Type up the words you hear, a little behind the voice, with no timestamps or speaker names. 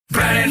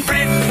and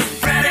Brit.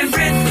 Brad and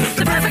Brit,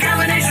 the perfect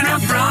combination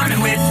of brawn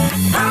and wit.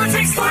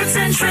 Politics, sports,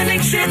 and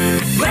trending shit.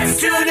 Let's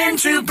tune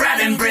into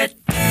Brad and Brit.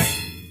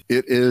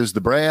 It is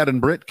the Brad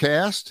and Brit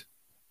cast.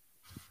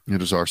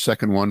 It is our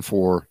second one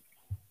for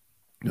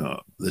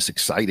this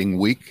exciting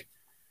week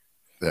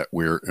that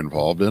we're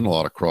involved in. A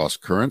lot of cross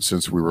currents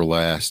since we were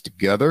last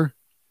together.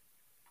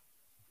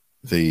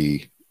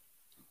 The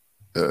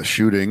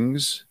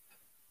shootings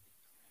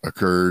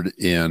occurred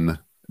in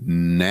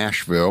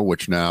Nashville,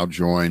 which now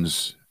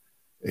joins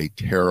a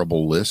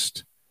terrible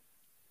list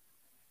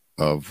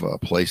of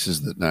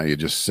places that now you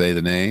just say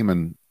the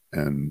name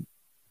and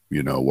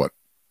you know what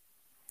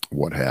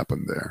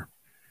happened there.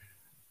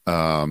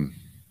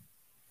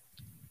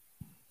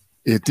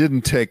 It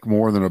didn't take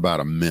more than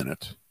about a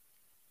minute,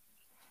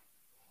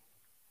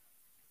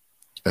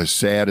 as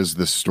sad as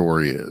this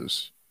story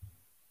is,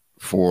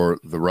 for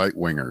the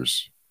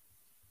right-wingers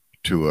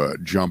to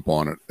jump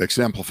on it,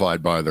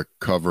 exemplified by the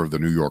cover of the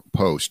New York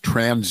Post,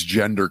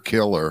 transgender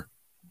killer.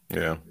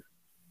 Yeah.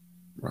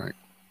 Right.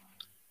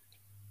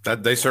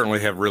 That they certainly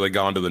have really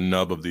gone to the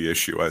nub of the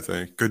issue, I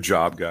think. Good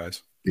job,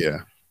 guys. Yeah.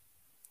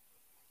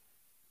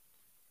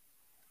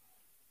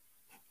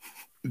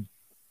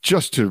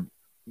 Just to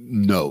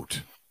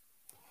note,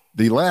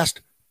 the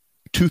last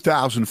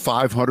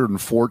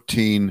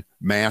 2,514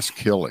 mass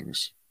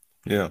killings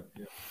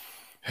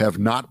have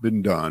not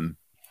been done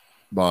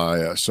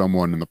by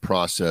someone in the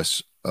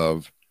process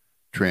of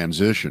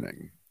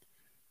transitioning.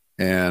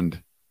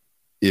 And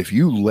if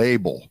you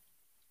label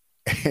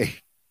a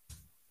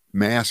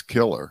mass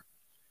killer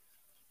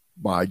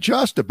by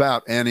just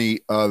about any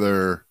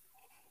other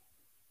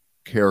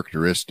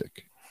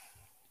characteristic,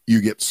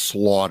 you get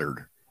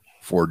slaughtered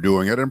for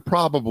doing it, and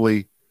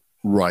probably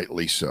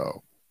rightly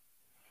so.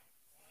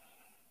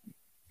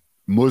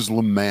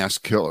 Muslim mass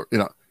killer,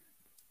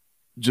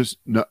 just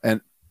no,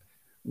 and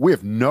we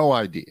have no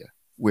idea.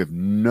 We have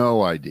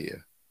no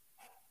idea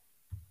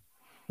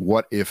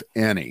what, if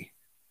any,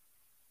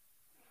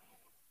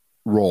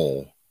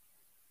 role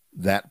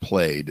that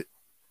played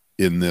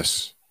in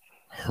this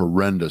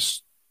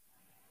horrendous,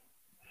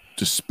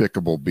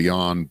 despicable,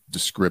 beyond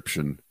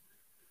description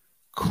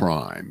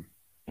crime.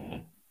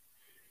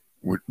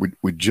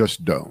 We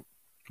just don't.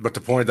 But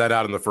to point that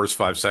out in the first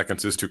 5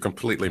 seconds is to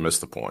completely miss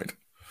the point.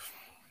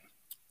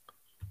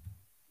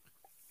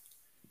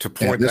 To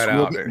point that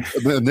out.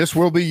 And this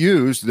will be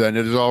used, and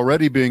it is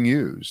already being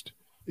used,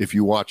 if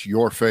you watch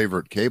your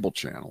favorite cable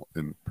channel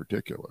in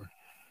particular,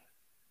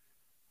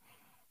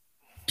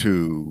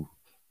 to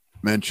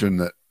mention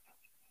that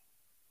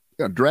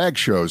drag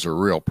shows are a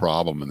real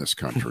problem in this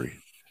country.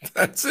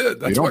 That's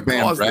it. That's you don't what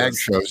ban drag this.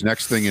 shows.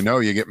 Next thing you know,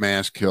 you get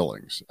mass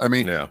killings. I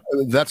mean,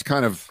 that's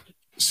kind of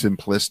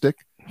simplistic,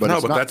 but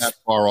it's not that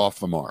far off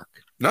the mark.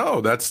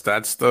 No, that's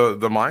the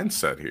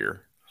mindset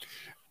here.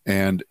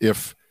 And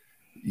if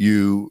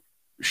you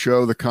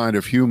show the kind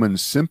of human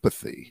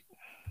sympathy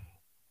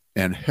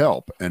and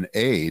help and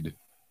aid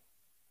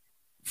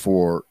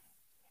for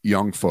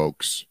young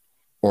folks,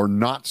 or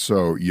not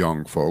so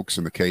young folks,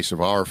 in the case of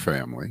our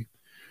family,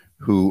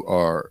 who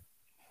are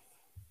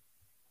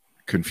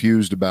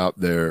confused about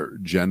their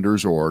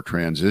genders or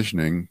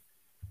transitioning,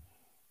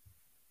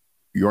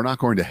 you're not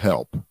going to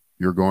help.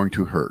 You're going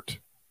to hurt.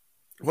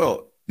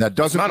 Well, that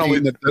doesn't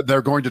mean that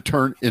they're going to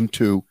turn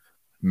into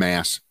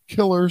mass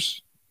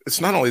killers. It's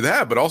not only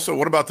that, but also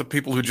what about the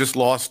people who just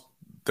lost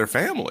their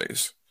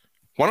families?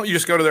 Why don't you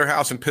just go to their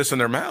house and piss in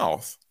their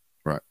mouth?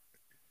 Right.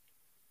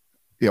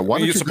 Yeah. Why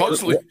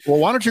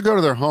don't you go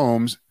to their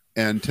homes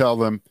and tell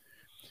them,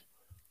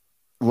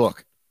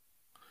 look,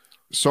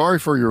 sorry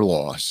for your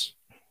loss.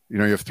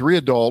 You have 3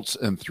 adults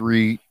and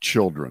 3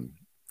 children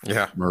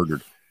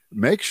murdered.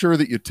 Make sure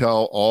that you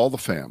tell all the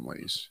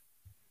families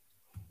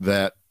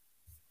that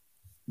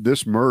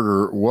this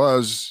murder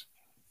was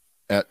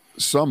at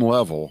some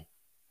level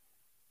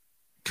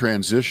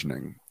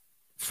transitioning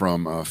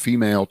from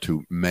female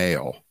to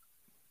male,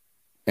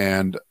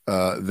 and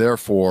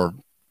therefore,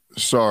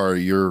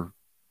 sorry, your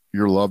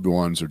loved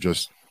ones are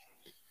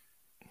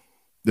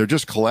they're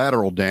just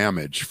collateral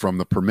damage from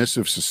the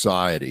permissive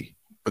society.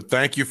 But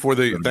thank you for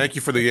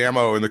the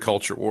ammo in the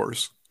culture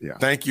wars. Yeah.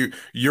 Thank you.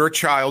 Your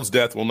child's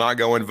death will not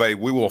go in vain.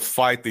 We will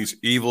fight these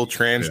evil,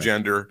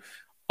 transgender,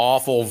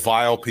 awful,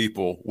 vile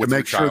people to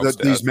make sure that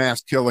these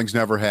mass killings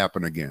never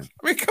happen again.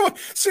 I mean, come on,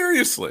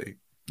 seriously.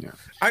 Yeah.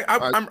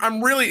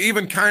 I'm really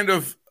even kind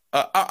of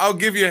I'll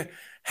give you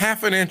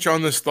half an inch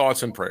on this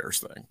thoughts and prayers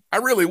thing. I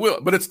really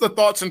will. But it's the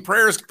thoughts and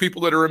prayers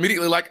people that are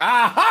immediately like,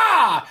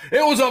 aha,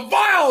 it was a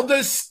vile,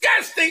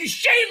 disgusting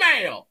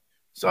she-male.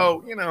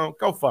 So,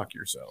 go fuck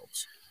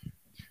yourselves.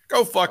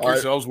 Go fuck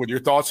yourselves with your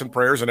thoughts and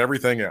prayers and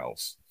everything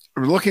else.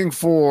 We're looking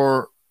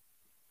for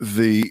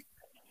the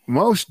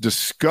most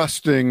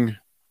disgusting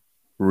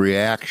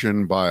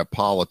reaction by a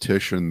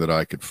politician that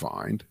I could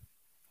find.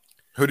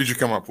 Who did you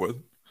come up with?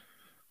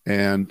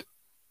 And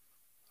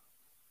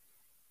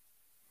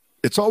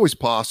it's always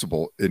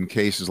possible in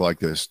cases like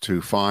this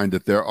to find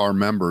that there are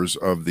members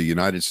of the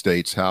United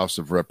States House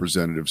of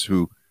Representatives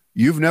who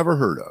you've never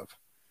heard of.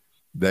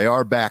 They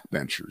are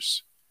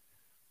backbenchers.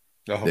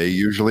 Oh. They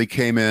usually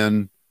came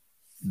in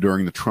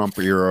during the Trump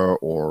era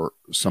or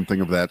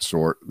something of that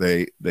sort.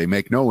 They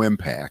make no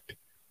impact.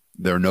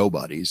 They're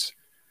nobodies.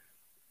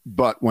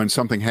 But when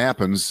something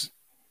happens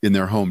in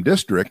their home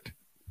district,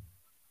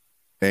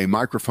 a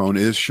microphone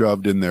is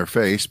shoved in their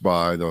face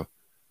by the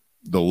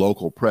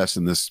local press,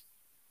 in this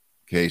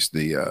case,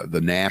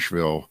 the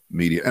Nashville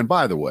media. And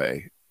by the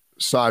way,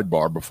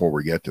 sidebar before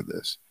we get to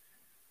this,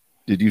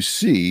 did you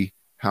see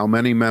how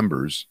many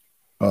members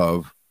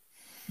of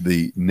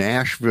the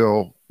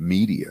Nashville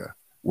media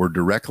were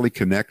directly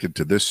connected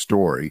to this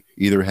story,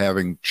 either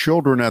having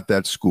children at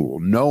that school,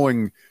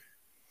 knowing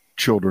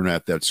children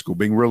at that school,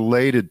 being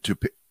related to?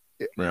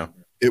 Yeah.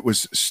 It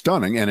was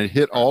stunning, and it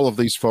hit all of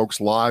these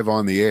folks live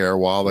on the air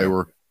while they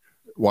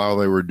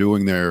were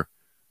doing their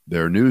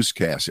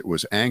newscasts. It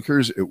was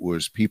anchors, it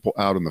was people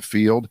out in the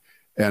field,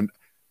 and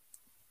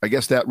I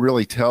guess that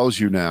really tells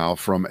you now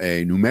from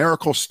a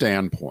numerical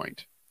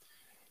standpoint.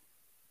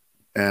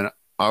 And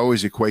I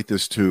always equate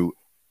this to,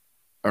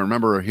 I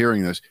remember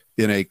hearing this,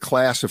 in a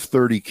class of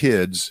 30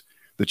 kids,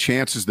 the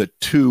chances that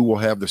 2 will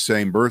have the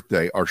same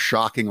birthday are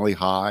shockingly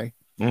high.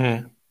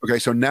 Mm-hmm. Okay,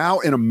 so now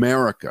in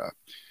America,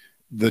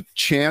 the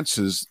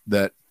chances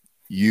that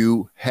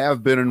you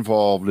have been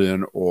involved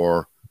in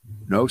or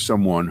know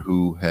someone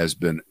who has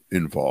been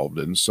involved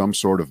in some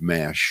sort of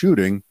mass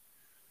shooting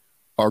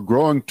are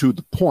growing to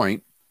the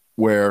point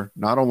where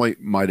not only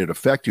might it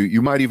affect you,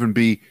 you might even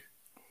be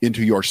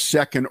into your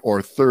second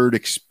or third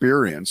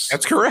experience.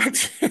 That's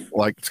correct.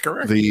 Like That's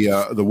correct.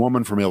 The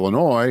woman from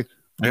Illinois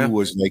who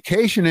was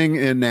vacationing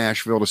in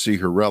Nashville to see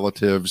her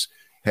relatives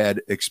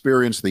had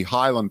experienced the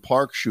Highland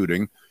Park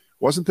shooting.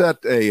 Wasn't that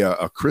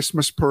a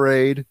Christmas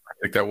parade? I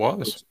think that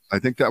was. I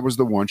think that was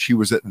the one. She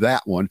was at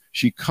that one.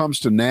 She comes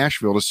to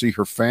Nashville to see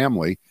her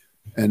family,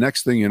 and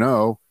next thing you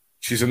know,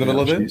 she's in the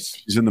middle of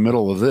this. She's in the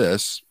middle of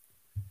this.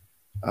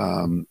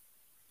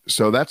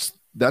 So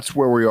that's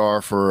where we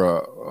are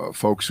for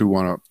folks who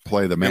want to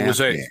play the mass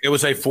game. It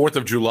was a 4th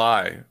of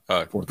July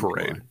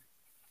parade.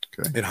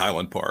 Okay. In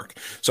Highland Park.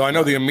 So I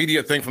know the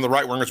immediate thing from the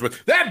right wingers was,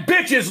 that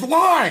bitch is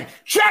lying.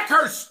 Check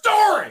her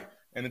story.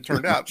 And it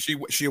turned out she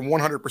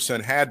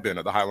 100% had been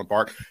at the Highland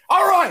Park.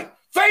 All right,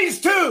 phase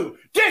 2,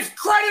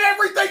 discredit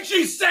everything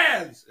she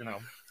says.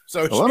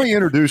 So let me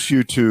introduce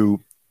you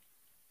to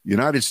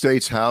United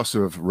States House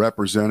of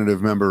Representative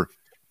member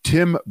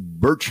Tim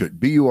Burchett,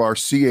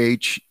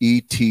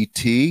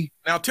 Burchett.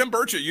 Now, Tim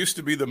Burchett used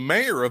to be the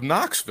mayor of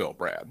Knoxville,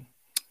 Brad.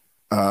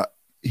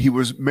 He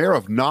was mayor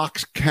of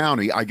Knox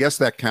County. I guess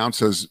that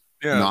counts as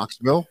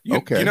Knoxville.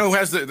 Okay. You know who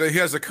has he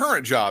has the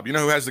current job? You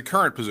know who has the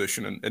current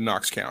position in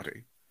Knox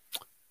County?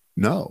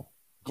 No.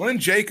 Glenn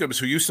Jacobs,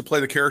 who used to play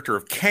the character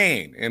of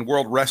Kane in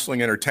World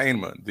Wrestling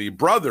Entertainment, the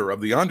brother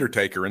of The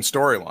Undertaker in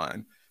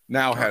Storyline,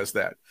 now has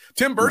that.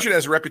 Tim Burchett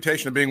has a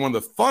reputation of being one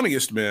of the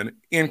funniest men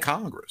in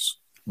Congress.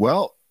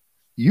 Well,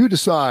 you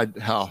decide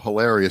how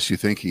hilarious you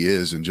think he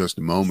is in just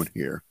a moment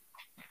here.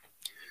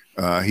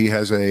 He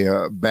has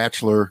a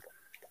bachelor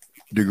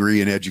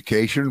degree in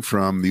education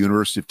from the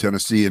University of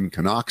Tennessee in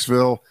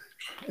Knoxville,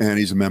 and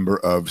he's a member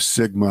of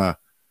Sigma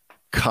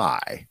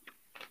Chi.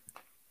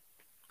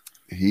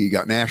 He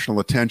got national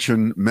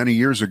attention many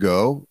years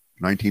ago,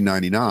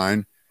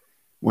 1999,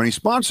 when he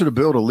sponsored a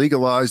bill to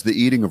legalize the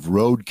eating of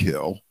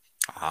roadkill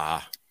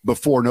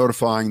before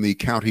notifying the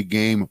county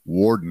game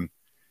warden.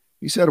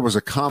 He said it was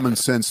a common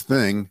sense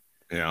thing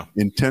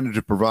intended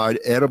to provide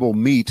edible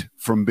meat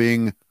from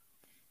being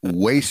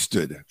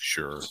wasted.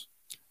 Sure.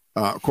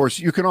 Of course,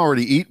 you can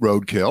already eat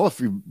roadkill if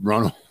you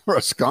run over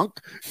a skunk.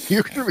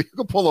 You can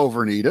pull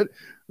over and eat it.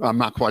 I'm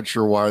not quite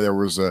sure why there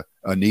was a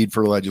need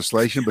for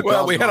legislation.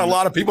 But we had a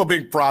lot of people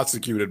being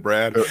prosecuted,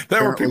 Brad.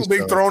 There were people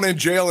being thrown in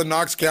jail in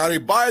Knox County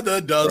by the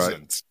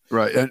dozens.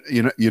 Right.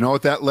 And you know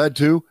what that led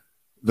to?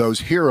 Those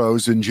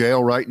heroes in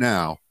jail right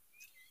now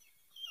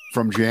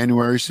from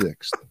January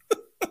 6th.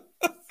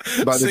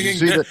 But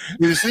did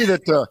you see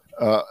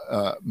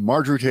that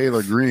Marjorie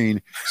Taylor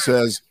Greene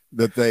says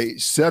that they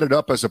set it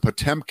up as a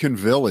Potemkin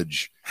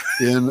village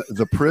in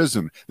the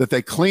prison, that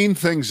they cleaned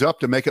things up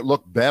to make it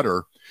look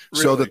better.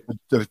 Really? So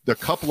that the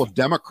couple of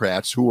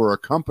Democrats who were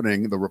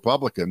accompanying the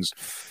Republicans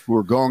who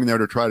were going there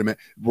to try to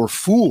were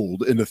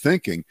fooled into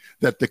thinking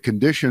that the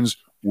conditions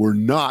were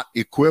not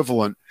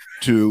equivalent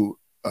to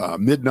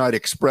Midnight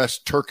Express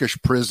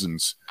Turkish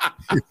prisons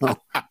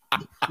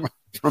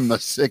from the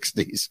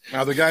 60s.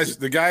 Now,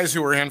 the guys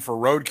who were in for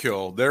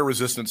roadkill, their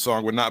resistance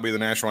song would not be the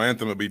national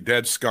anthem. It would be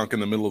Dead Skunk in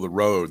the Middle of the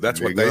Road.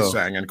 That's what they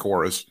sang in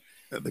chorus.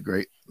 The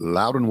great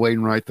Loudon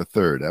Wainwright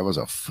III. That was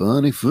a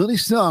funny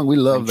song. We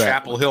love that.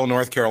 Chapel Hill,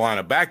 North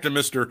Carolina. Back to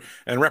Mr.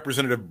 and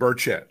Representative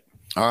Burchett.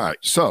 All right.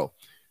 So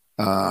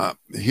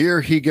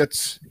here he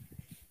gets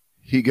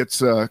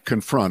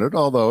confronted,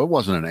 although it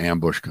wasn't an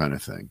ambush kind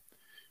of thing.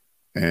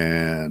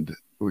 And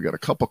we got a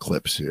couple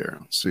clips here.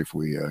 Let's see if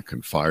we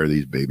can fire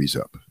these babies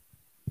up.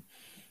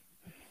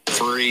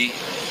 3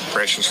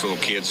 precious little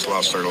kids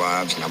lost their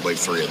lives, and I believe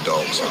 3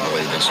 adults,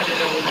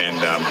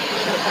 and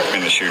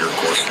the shooter, of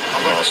course,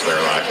 lost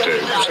their life too.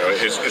 So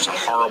it's a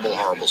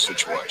horrible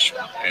situation,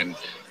 and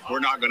we're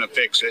not going to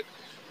fix it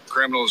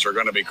criminals are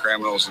going to be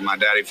criminals. And my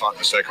daddy fought in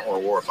the Second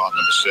World War, fought in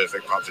the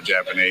Pacific, fought the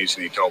Japanese.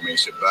 And he told me, he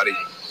said, buddy,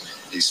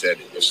 he said,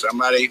 if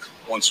somebody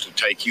wants to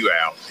take you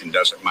out and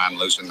doesn't mind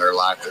losing their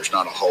life, there's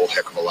not a whole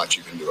heck of a lot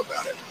you can do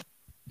about it.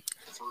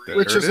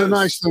 Which is a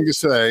nice thing to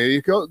say.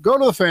 You go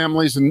to the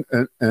families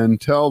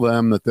and tell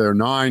them that their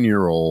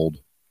 9-year-old.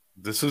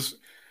 This is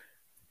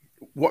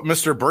what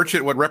Mr.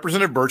 Burchett, what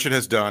Representative Burchett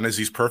has done is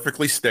he's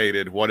perfectly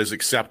stated what is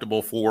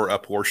acceptable for a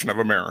portion of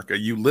America.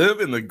 You live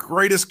in the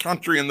greatest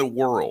country in the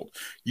world.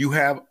 You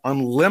have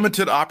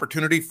unlimited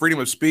opportunity, freedom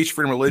of speech,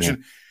 freedom of religion.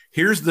 Yeah.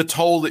 Here's the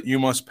toll that you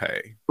must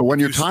pay. But when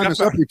your time is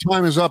up, your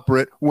time is up,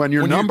 Britt. When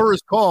your number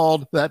is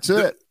called, that's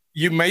it.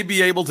 You may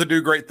be able to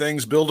do great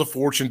things, build a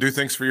fortune, do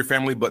things for your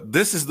family, but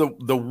this is the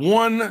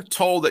one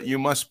toll that you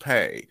must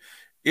pay.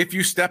 If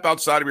you step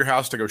outside of your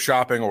house to go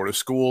shopping or to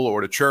school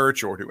or to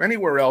church or to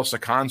anywhere else, a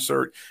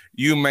concert,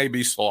 you may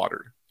be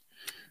slaughtered.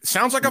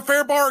 Sounds like a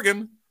fair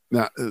bargain.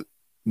 Now,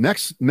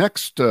 next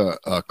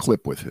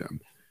clip with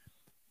him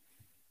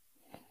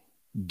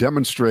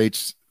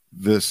demonstrates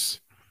this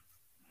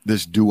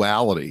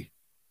duality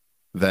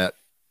that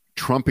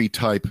Trumpy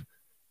type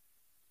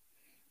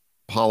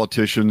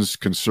politicians,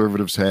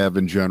 conservatives have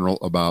in general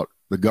about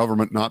the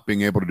government not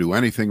being able to do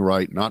anything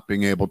right, not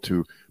being able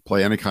to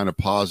play any kind of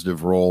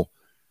positive role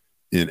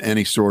in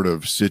any sort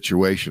of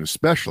situation,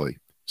 especially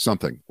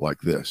something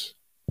like this.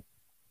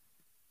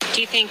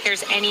 Do you think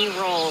there's any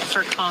role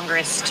for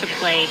Congress to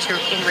play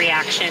in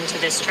reaction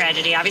to this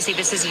tragedy? Obviously,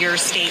 this is your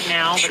state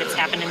now, but it's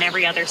happened in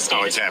every other state.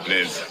 Oh, it's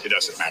happening. It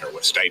doesn't matter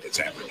what state it's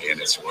happening in.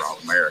 We're all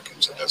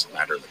Americans. It doesn't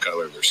matter the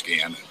color of their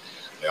skin.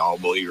 They all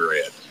bleed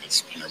red.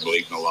 They're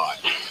bleeding a lot.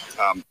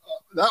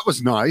 That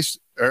was nice.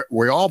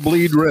 We all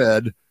bleed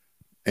red,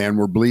 and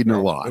we're bleeding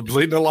a lot. We're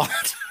bleeding a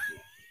lot.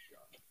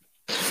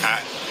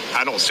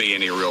 I don't see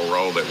any real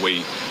role that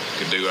we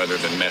could do other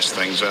than mess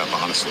things up,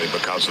 honestly,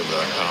 because of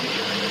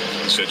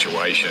the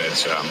situation.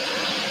 It's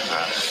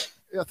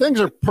things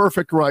are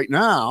perfect right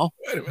now.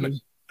 Wait a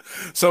minute.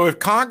 So if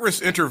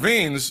Congress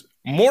intervenes,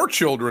 more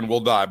children will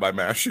die by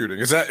mass shooting.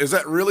 Is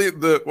that really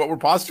what we're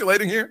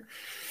postulating here?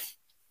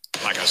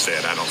 Like I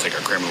said, I don't think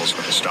a criminal's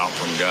going to stop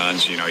from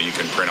guns. You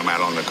can print them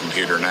out on the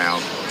computer now,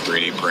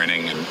 3D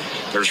printing, and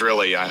there's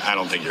really, I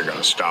don't think you're going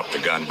to stop the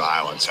gun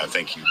violence. I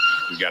think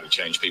you've got to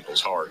change people's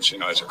hearts.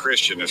 As a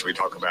Christian, as we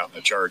talk about in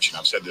the church, and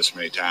I've said this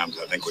many times,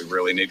 I think we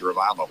really need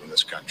revival in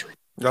this country.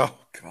 Oh,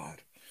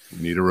 God. We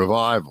need a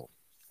revival.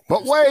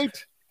 But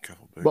wait.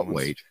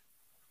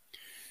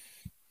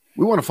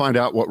 We want to find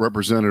out what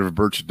Representative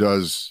Birch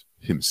does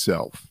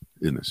himself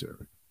in this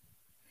area.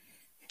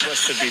 What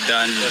should be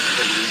done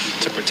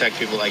to protect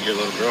people like your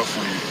little girl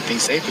from being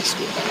safe at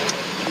school?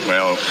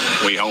 Well,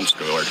 we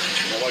homeschool her,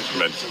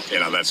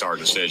 but that's our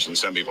decision.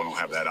 Some people don't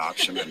have that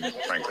option, and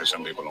frankly,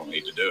 some people don't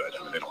need to do it.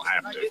 They don't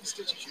have to.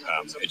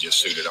 It just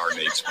suited our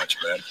needs much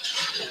better.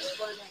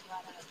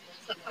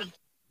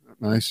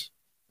 Nice.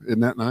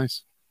 Isn't that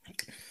nice?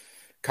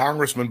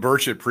 Congressman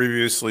Burchett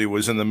previously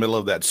was in the middle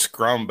of that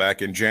scrum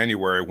back in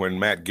January when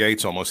Matt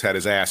Gaetz almost had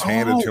his ass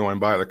handed to him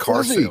by the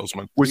car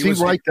salesman. Was he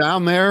right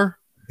down there?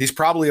 He's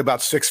probably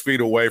about 6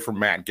 feet away from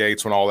Matt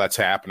Gaetz when all that's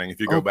happening. If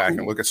you go back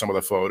and look at some of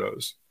the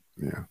photos.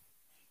 Yeah.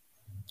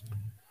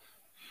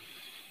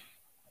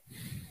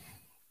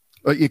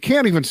 You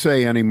can't even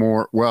say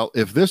anymore, well,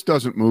 if this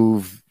doesn't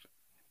move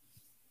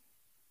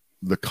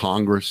the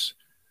Congress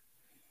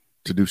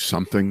to do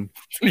something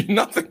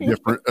nothing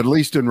different, at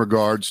least in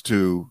regards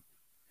to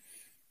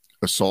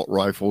assault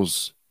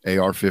rifles,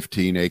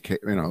 AR-15, AK,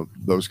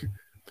 those,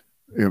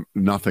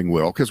 nothing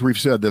will, because we've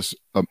said this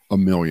a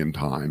million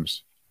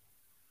times.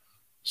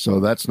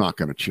 So that's not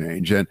going to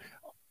change. And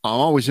I'm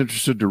always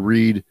interested to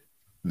read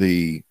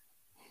the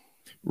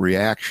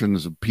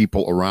reactions of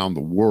people around the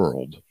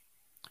world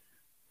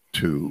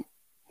to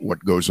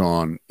what goes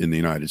on in the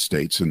United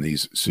States in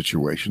these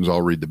situations.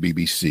 I'll read the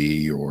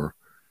BBC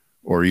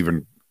or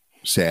even,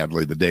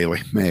 sadly, the Daily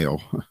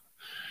Mail,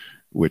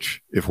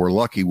 which, if we're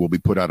lucky, will be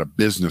put out of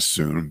business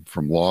soon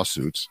from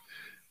lawsuits.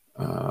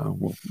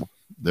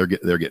 They're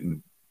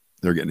getting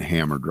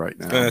hammered right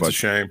now. That's a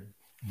shame.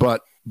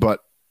 But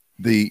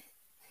the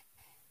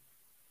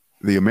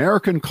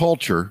American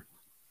culture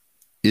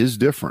is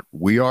different.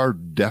 We are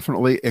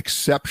definitely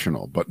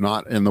exceptional, but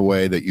not in the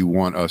way that you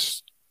want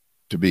us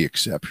to be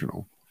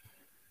exceptional.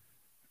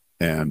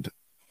 And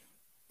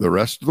the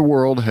rest of the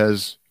world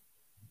has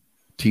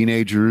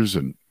teenagers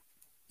and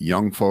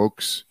young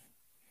folks,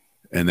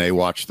 and they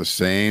watch the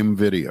same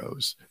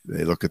videos.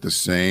 They look at the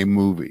same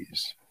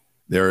movies.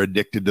 They're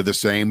addicted to the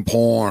same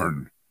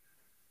porn.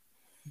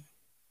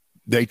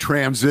 They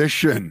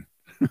transition.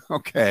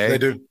 Okay. They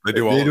do. They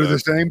do the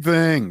same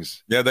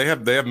things. Yeah, they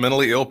have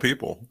mentally ill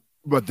people.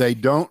 But they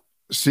don't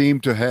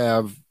seem to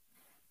have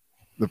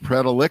the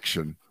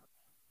predilection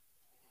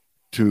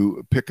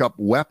to pick up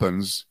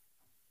weapons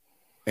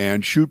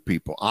and shoot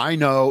people. I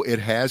know it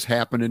has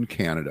happened in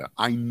Canada.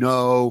 I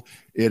know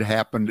it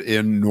happened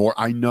in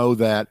I know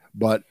that,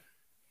 but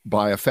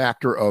by a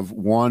factor of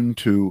 1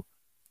 to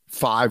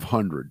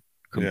 500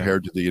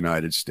 compared to the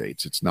United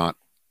States. It's not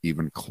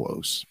even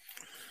close.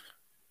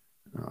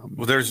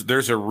 Well,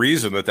 there's a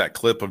reason that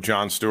clip of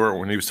Jon Stewart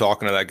when he was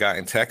talking to that guy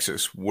in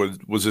Texas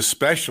was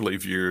especially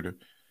viewed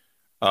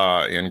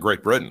in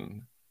Great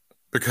Britain,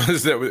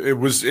 because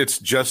it's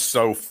just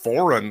so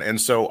foreign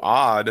and so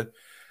odd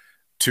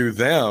to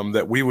them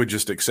that we would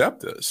just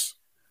accept this,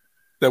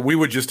 that we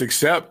would just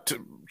accept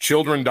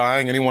children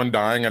dying, anyone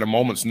dying at a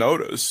moment's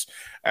notice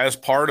as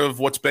part of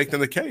what's baked in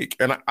the cake.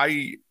 And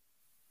I,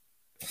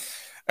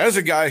 as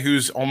a guy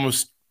who's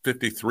almost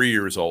 53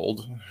 years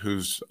old,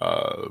 who's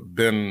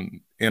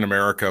been in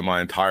America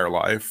my entire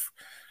life,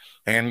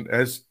 and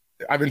as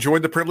I've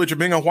enjoyed the privilege of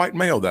being a white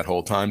male that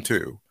whole time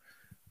too,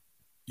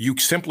 you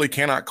simply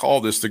cannot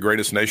call this the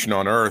greatest nation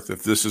on earth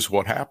if this is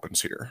what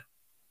happens here.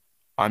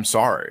 I'm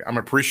sorry. I'm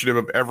appreciative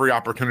of every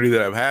opportunity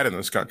that I've had in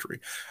this country.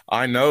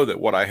 I know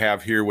that what I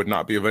have here would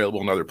not be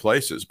available in other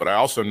places, but I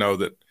also know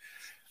that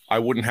I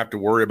wouldn't have to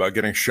worry about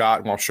getting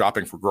shot while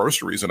shopping for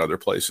groceries in other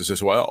places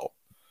as well.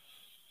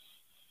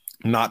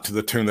 Not to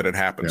the tune that it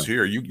happens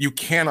here. You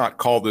cannot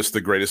call this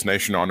the greatest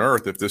nation on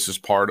earth if this is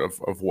part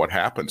of what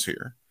happens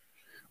here.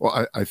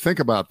 Well, I think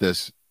about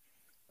this,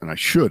 and I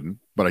shouldn't,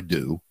 but I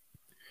do.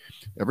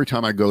 Every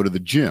time I go to the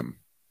gym,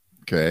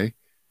 okay,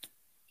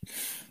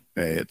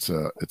 it's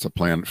a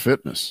Planet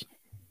Fitness,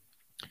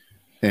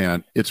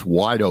 and it's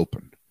wide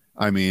open.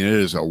 I mean, it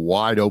is a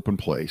wide open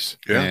place.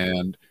 Yeah.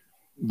 And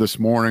this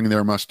morning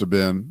there must have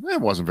been, it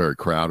wasn't very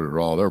crowded at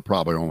all. There were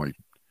probably only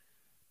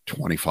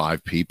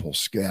 25 people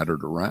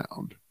scattered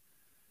around.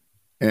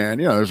 And,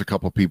 there's a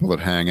couple of people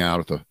that hang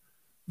out at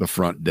the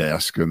front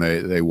desk, and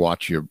they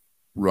watch you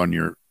run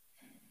your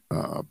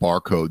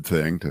barcode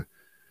thing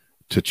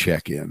to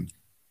check in.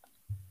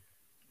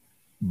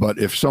 But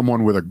if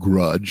someone with a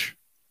grudge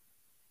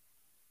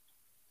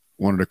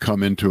wanted to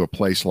come into a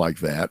place like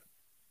that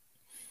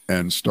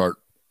and start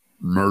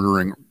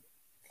murdering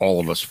all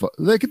of us,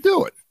 they could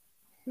do it.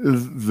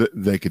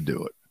 They could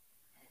do it.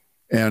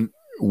 And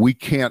we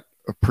can't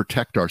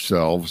protect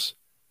ourselves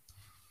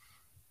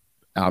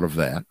out of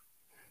that.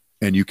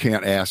 And you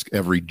can't ask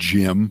every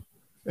gym,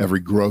 every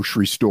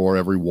grocery store,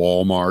 every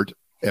Walmart,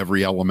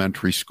 every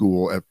elementary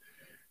school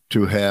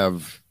to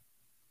have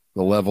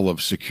the level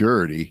of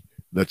security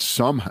that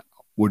somehow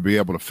would be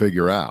able to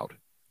figure out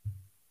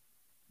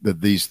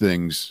that these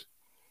things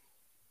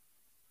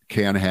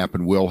can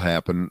happen, will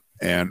happen,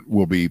 and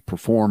will be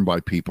performed by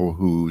people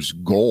whose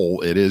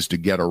goal it is to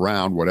get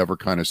around whatever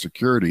kind of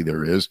security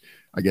there is.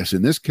 I guess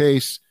in this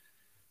case,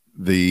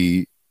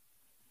 the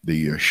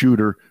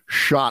shooter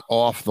shot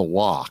off the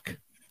lock.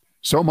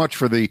 So much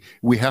for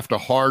we have to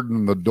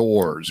harden the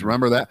doors.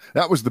 Remember that?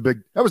 That was the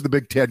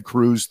big Ted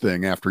Cruz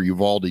thing after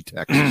Uvalde,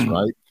 Texas,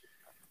 right?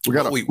 We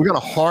got to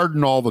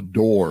harden all the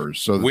doors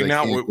so that they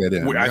can't get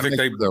in. I think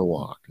they're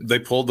locked. They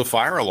pulled the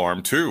fire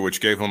alarm too, which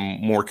gave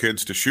them more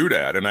kids to shoot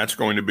at, and that's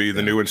going to be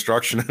the new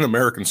instruction in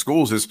American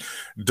schools: is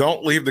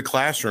don't leave the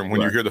classroom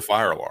when you hear the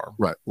fire alarm.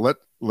 Right.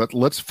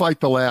 Let's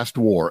fight the last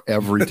war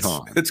every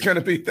time. It's going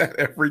to be that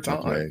every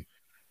time.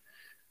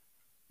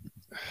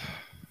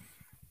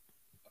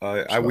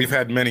 Okay. We've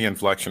had many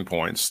inflection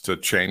points to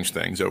change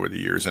things over the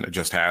years, and it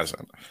just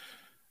hasn't.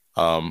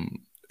 And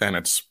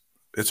it's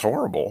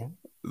horrible.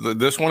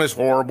 This one is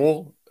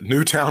horrible.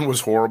 Newtown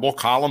was horrible.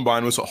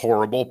 Columbine was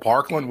horrible.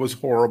 Parkland was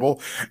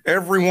horrible.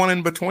 Everyone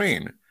in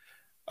between.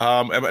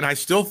 And I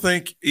still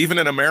think, even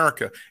in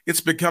America,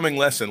 it's becoming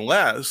less and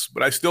less,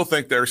 but I still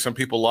think there are some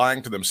people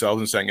lying to themselves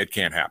and saying it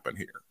can't happen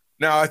here.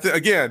 Now,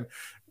 again,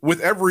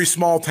 with every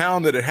small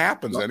town that it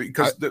happens in,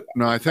 because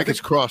I think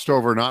it's crossed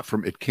over, not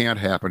from it can't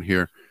happen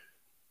here,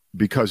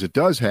 because it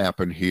does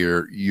happen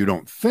here. You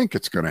don't think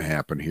it's going to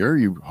happen here.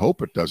 You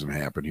hope it doesn't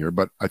happen here.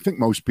 But I think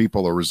most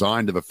people are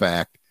resigned to the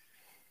fact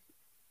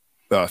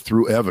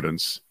through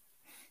evidence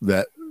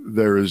that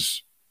there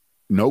is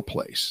no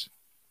place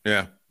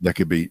that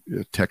could be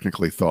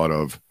technically thought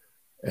of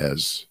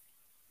as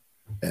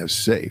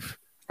safe.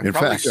 In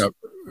fact,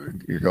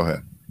 go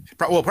ahead.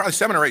 Well, probably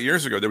 7 or 8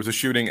 years ago, there was a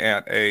shooting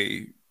at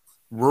a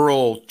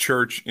rural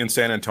church in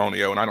San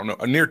Antonio, and I don't know,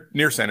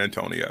 near San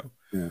Antonio.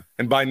 Yeah.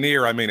 And by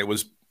near, I mean it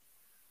was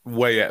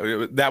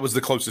that was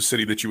the closest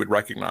city that you would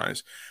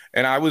recognize.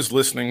 And I was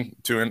listening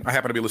to, and I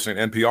happened to be listening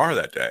to NPR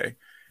that day,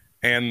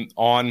 and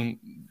on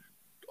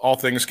All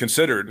Things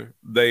Considered,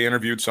 they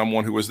interviewed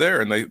someone who was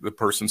there, and the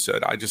person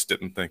said, "I just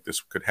didn't think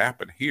this could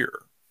happen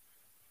here."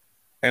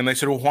 And they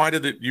said, "Well, why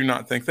did you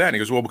not think that?" And he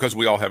goes, "Well, because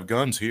we all have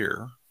guns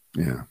here."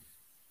 Yeah.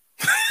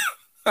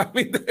 I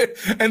mean,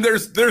 and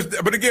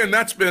but again,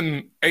 that's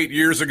been 8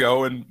 years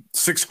ago and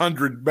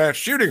 600 mass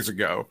shootings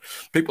ago.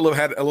 People have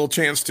had a little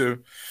chance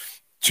to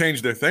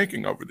change their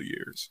thinking over the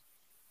years.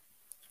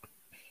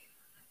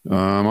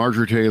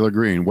 Marjorie Taylor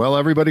Greene. Well,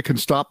 everybody can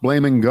stop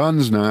blaming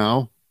guns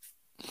now.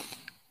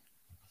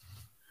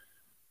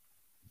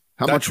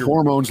 How much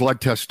hormones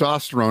like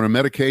testosterone and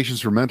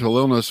medications for mental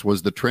illness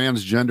was the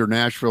transgender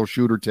Nashville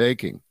shooter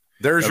taking?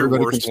 There's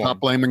everybody your worst can stop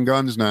blaming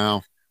guns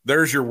now.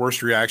 There's your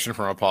worst reaction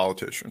from a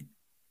politician.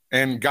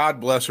 And God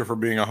bless her for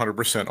being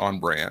 100% on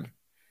brand.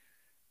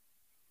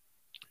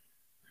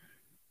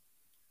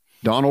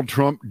 Donald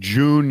Trump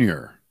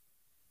Jr.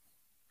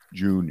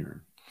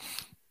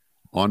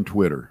 on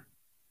Twitter.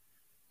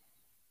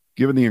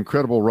 Given the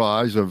incredible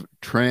rise of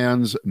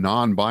trans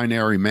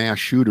non-binary mass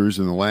shooters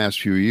in the last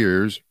few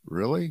years,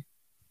 really?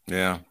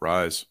 Yeah,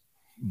 rise.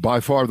 By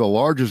far the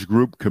largest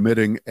group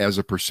committing as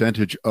a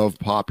percentage of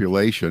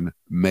population,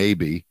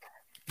 maybe.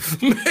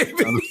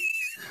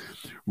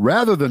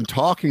 Rather than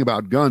talking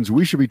about guns,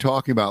 we should be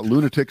talking about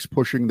lunatics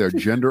pushing their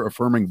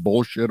gender-affirming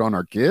bullshit on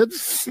our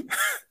kids.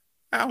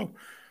 How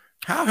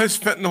has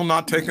fentanyl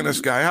not taken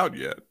this guy out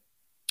yet?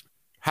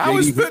 How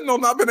has fentanyl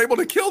not been able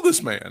to kill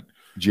this man?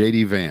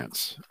 J.D.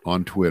 Vance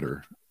on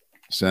Twitter,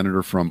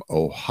 senator from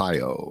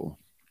Ohio,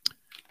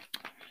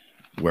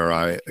 where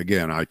I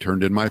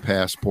turned in my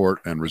passport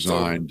and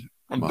resigned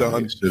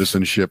my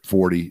citizenship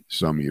 40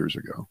 some years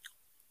ago.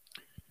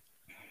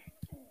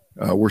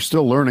 We're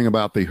still learning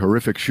about the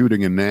horrific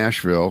shooting in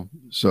Nashville,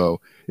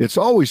 so it's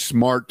always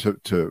smart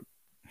to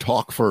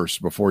talk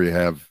first before you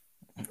have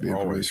the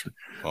information.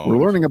 Always.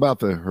 We're learning about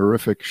the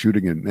horrific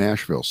shooting in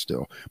Nashville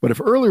still, but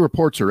if early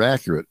reports are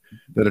accurate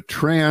that a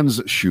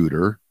trans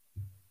shooter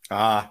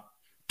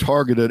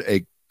targeted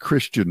a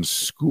Christian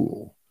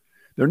school,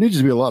 there needs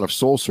to be a lot of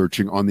soul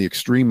searching on the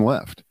extreme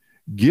left.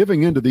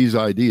 Giving into these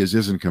ideas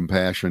isn't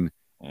compassion.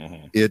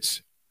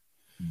 It's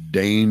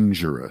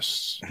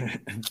dangerous.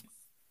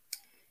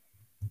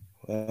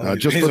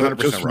 Just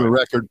for the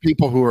record,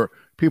 people who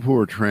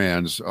are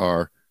trans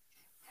are,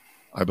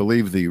 I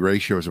believe the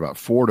ratio is about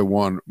 4 to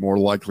 1 more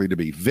likely to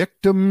be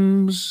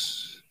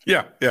victims.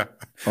 Yeah.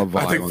 I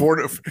think 4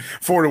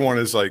 to 1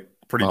 is like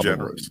pretty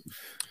generous.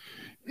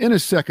 In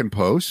his second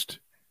post,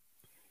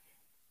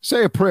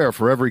 say a prayer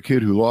for every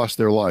kid who lost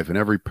their life and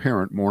every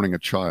parent mourning a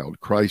child.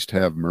 Christ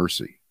have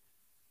mercy.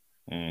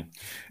 I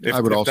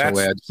would also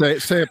add,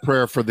 say a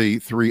prayer for the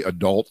 3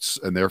 adults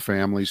and their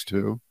families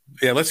too.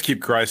 Yeah, let's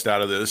keep Christ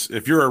out of this.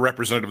 If you're a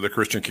representative of the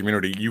Christian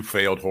community, you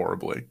failed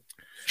horribly.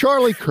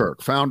 Charlie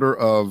Kirk, founder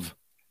of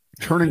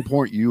Turning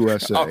Point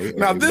USA.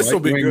 Now this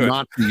will be good.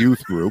 Not the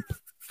youth group.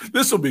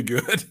 This will be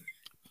good.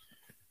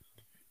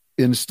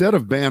 Instead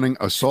of banning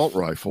assault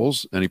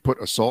rifles, and he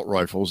put assault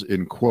rifles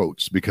in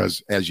quotes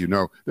because, as you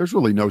know, there's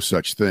really no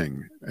such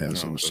thing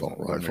as an assault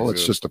rifle.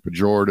 It's just a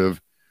pejorative,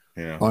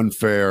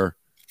 unfair,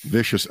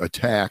 vicious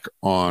attack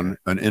on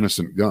an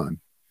innocent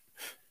gun.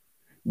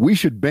 We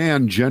should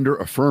ban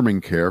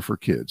gender-affirming care for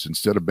kids.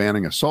 Instead of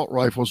banning assault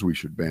rifles, we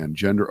should ban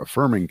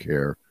gender-affirming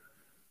care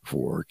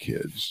for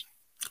kids.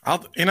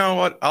 You know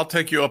what? I'll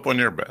take you up on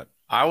your bet.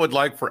 I'd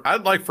like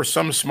for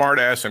some smart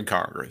ass in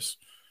Congress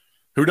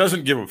who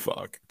doesn't give a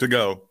fuck to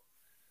go,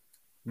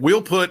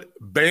 we'll put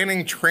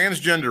banning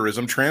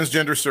transgenderism,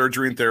 transgender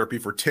surgery and therapy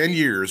for 10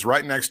 years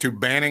right next to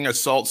banning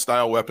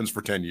assault-style weapons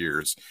for 10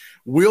 years.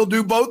 We'll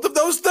do both of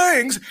those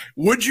things.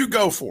 Would you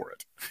go for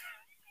it?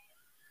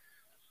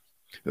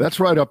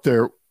 That's right up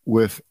there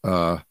with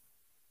the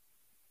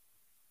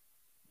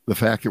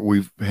fact that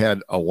we've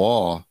had a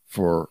law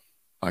for,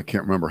 I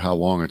can't remember how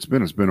long it's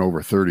been. It's been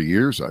over 30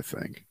 years, I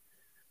think.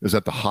 Is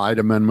that the Hyde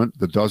Amendment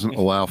that doesn't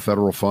allow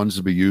federal funds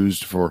to be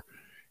used for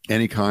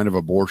any kind of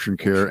abortion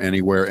care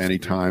anywhere,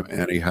 anytime,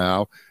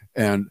 anyhow?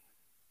 And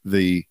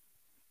the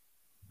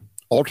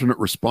alternate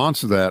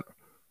response to that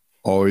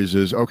always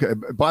is, okay,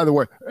 by the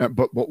way,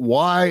 but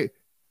why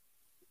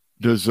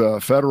does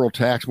federal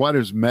tax, why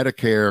does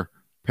Medicare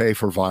pay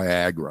for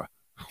Viagra?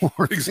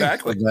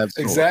 Exactly.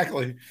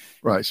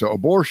 Right. So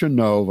abortion,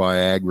 no.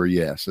 Viagra,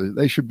 yes.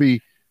 They should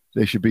be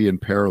in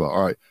parallel.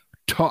 All right.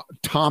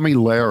 Tommy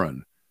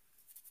Lahren.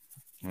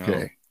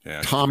 Okay.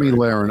 Tommy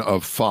Lahren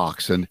of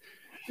Fox. And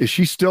is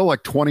she still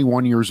like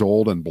 21 years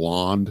old and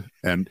blonde?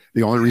 And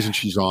the only reason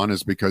she's on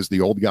is because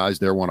the old guys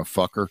there want to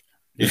fuck her.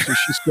 Is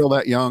she still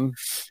that young?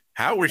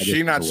 How was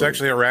she not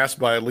sexually harassed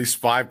by at least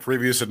 5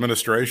 previous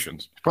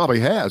administrations? Probably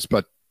has,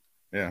 but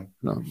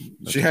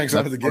she hangs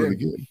out of the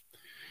game.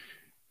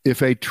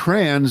 If a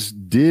trans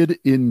did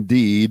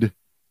indeed,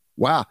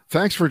 wow,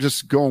 thanks for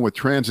just going with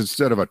trans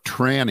instead of a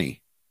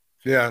tranny.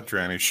 Yeah,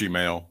 tranny,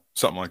 she-male,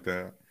 something like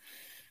that.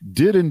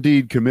 Did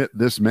indeed commit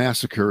this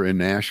massacre in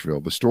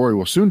Nashville, the story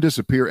will soon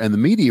disappear and the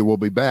media will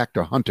be back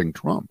to hunting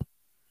Trump.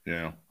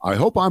 Yeah. I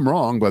hope I'm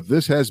wrong, but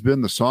this has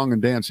been the song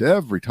and dance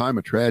every time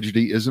a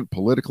tragedy isn't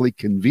politically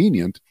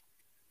convenient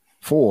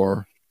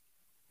for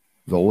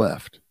the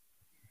left.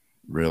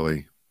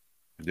 Really?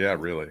 Yeah,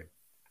 really.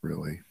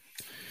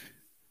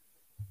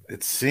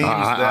 It seems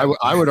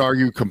I would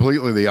argue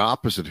completely the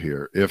opposite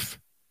here. If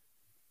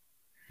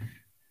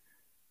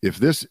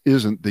this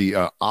isn't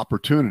the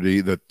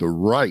opportunity that the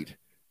right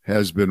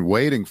has been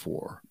waiting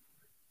for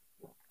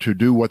to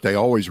do what they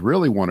always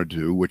really want to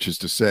do, which is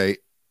to say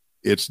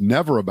it's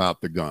never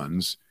about the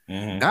guns.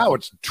 Mm-hmm. Now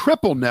it's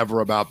triple never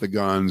about the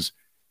guns.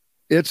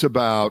 It's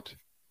about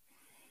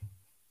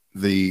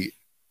the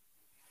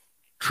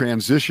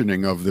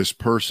transitioning of this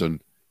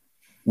person,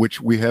 which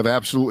we have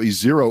absolutely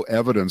zero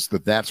evidence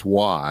that that's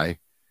why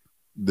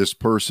this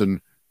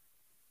person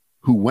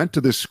who went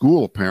to this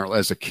school apparently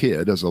as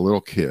a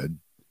little kid,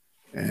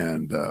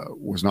 and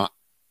was not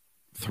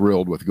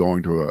thrilled with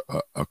going to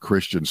a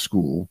Christian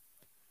school,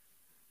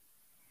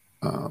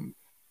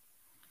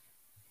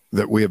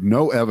 that we have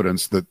no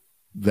evidence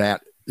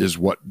that is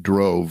what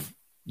drove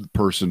the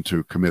person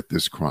to commit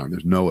this crime.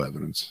 There's no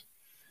evidence.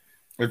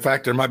 In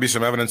fact, there might be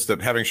some evidence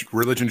that having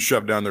religion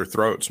shoved down their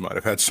throats might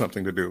have had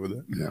something to do with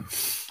it. Yeah.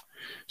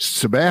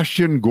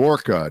 Sebastian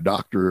Gorka,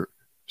 Dr.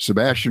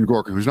 Sebastian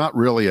Gorka, who's not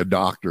really a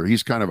doctor.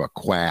 He's kind of a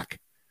quack.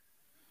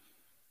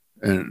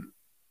 And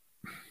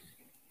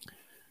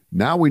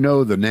now we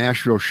know the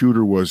Nashville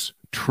shooter was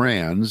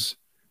trans.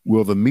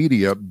 Will the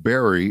media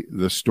bury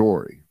the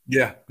story?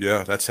 Yeah,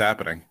 that's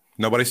happening.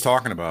 Nobody's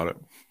talking about it.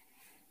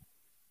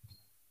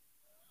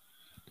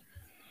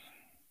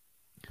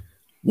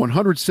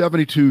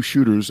 172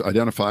 shooters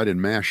identified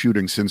in mass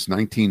shootings since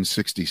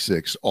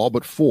 1966. All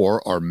but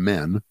 4 are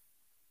men.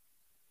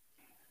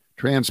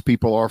 Trans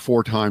people are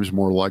 4 times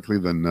more likely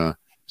than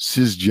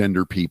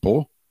cisgender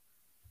people.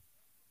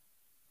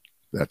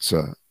 That's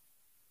a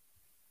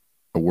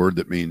word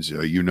that means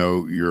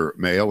you're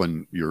male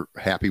and you're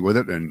happy with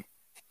it, and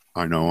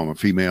I know I'm a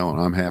female and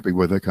I'm happy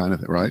with it, kind of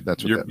thing, right?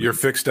 That's what you're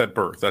fixed at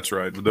birth. That's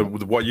right.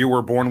 What you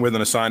were born with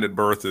and assigned at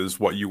birth is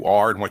what you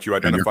are and what you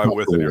identify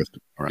with.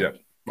 Right. Yeah,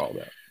 all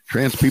that.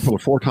 Trans people are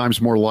 4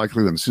 times more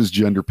likely than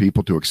cisgender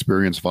people to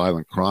experience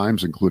violent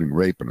crimes, including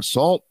rape and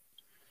assault,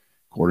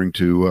 according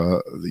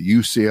to the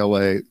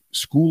UCLA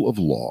School of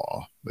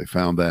Law. They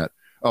found that.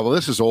 Oh, well,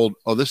 this is old.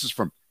 Oh, this is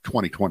from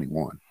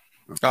 2021.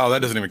 Oh,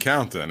 that doesn't even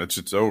count then.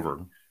 It's over.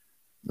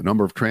 The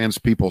number of trans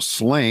people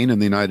slain in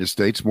the United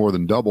States more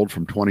than doubled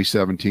from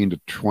 2017 to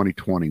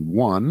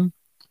 2021.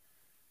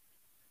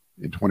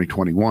 In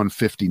 2021,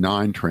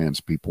 59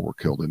 trans people were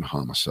killed in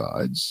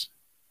homicides.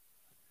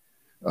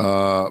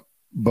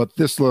 But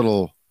this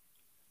little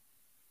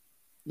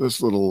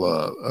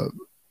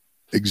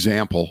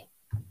example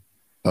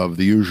of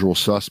the usual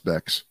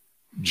suspects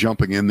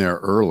jumping in there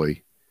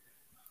early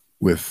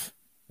with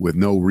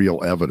no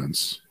real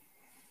evidence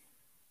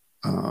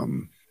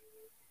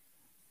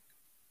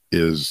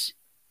is,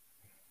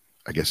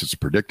 I guess it's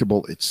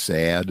predictable. It's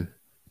sad.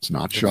 It's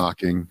not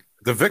shocking.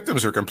 The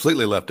victims are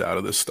completely left out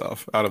of this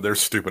stuff, out of their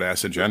stupid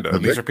ass agenda.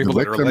 These are people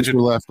that are alleged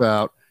were left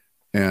out,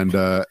 and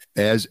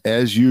as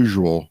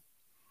usual,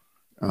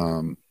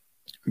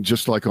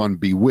 just like on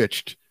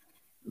Bewitched,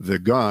 the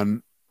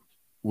gun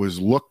was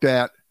looked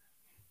at,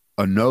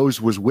 a nose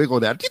was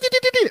wiggled at,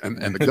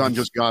 and the gun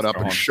just got up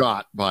and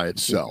shot by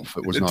itself.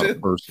 It was not a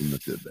person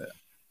that did that.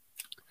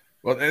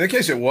 Well, in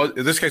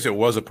this case, it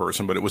was a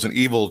person, but it was an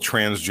evil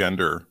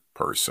transgender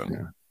person.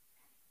 Yeah.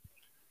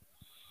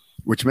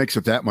 Which makes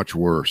it that much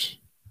worse.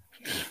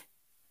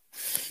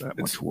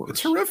 Much worse.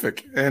 It's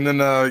horrific. And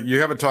then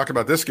you haven't talked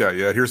about this guy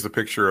yet. Here's the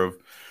picture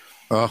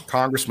of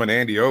Congressman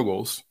Andy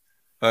Ogles.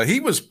 He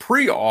was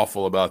pretty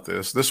awful about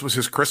this. This was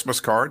his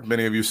Christmas card.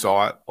 Many of you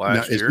saw it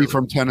last year. Is he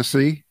from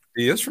Tennessee?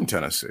 He is from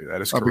Tennessee.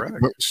 That is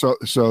correct.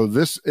 So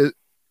this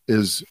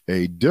is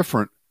a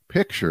different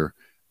picture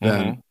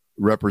than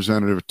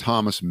Representative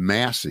Thomas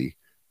Massey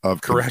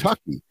of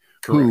Kentucky,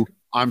 who,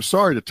 I'm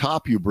sorry to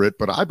top you, Britt,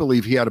 but I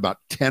believe he had about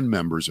 10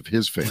 members of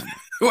his family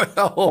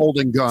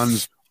holding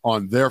guns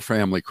on their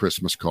family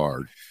Christmas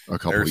card a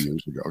couple of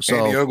years ago. So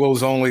Andy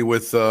Ogles only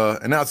with,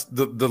 and now it's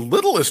the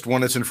littlest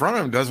one that's in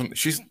front of him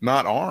she's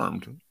not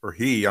armed, or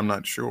I'm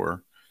not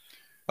sure.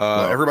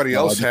 Everybody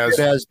else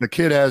has. The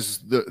kid has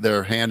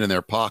their hand in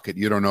their pocket.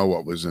 You don't know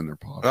what was in their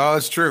pocket. Oh,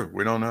 that's true.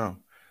 We don't know.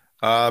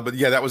 But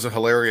yeah, that was a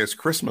hilarious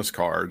Christmas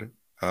card.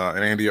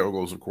 And Andy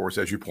Ogles, of course,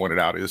 as you pointed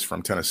out, is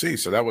from Tennessee.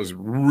 So that was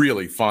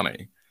really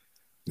funny.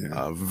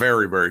 Yeah.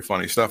 Very, very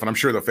funny stuff. And I'm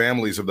sure the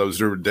families of those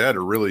who are dead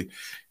are really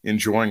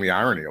enjoying the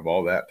irony of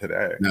all that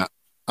today. Now,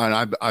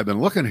 and I've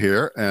been looking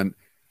here, and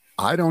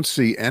I don't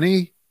see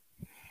any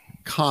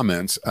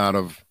comments out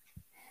of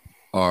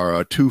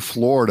our 2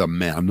 Florida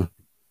men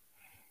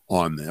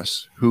on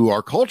this who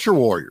are culture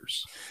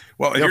warriors.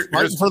 Well, they're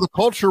fighting for the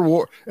culture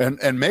war,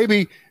 and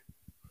maybe.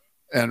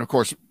 And, of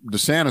course,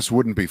 DeSantis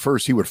wouldn't be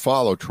first. He would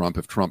follow Trump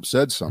if Trump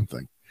said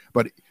something.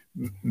 But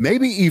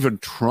maybe even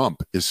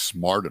Trump is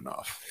smart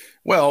enough,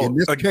 in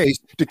this case,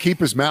 to keep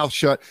his mouth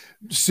shut,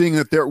 seeing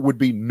that there would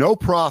be no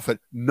profit,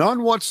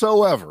 none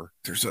whatsoever.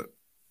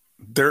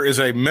 There is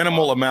a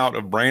minimal amount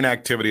of brain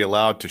activity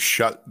allowed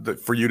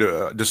for you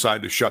to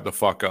decide to shut the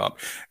fuck up.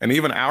 And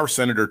even our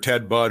Senator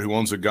Ted Budd, who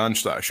owns a gun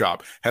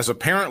shop, has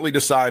apparently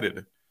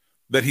decided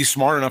that he's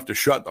smart enough to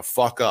shut the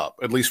fuck up,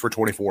 at least for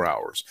 24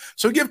 hours.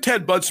 So give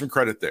Ted Budd some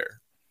credit there.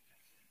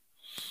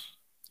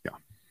 Yeah.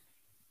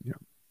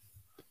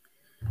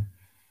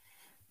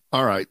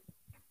 All right.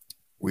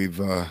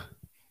 We've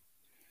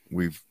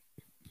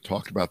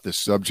talked about this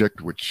subject,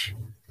 which,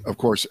 of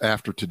course,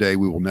 after today,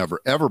 we will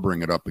never, ever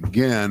bring it up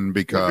again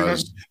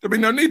because there'll be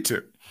no need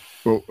to.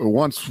 Well,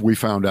 once we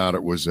found out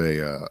it was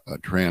a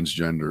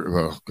transgender,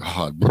 oh,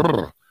 God.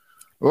 Brr.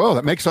 Oh,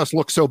 that makes us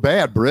look so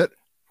bad, Britt.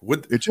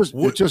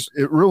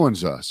 It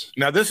ruins us.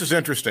 Now, this is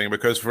interesting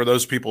because for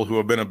those people who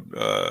have been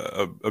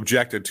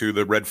objected to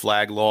the red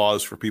flag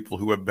laws for people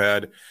who have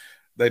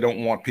they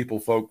don't want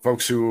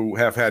folks who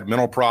have had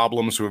mental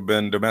problems, who have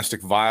been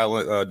domestic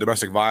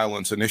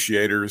violence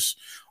initiators,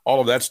 all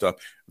of that stuff.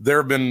 There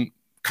have been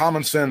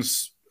common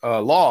sense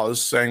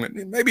laws saying that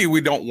maybe we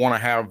don't want to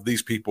have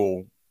these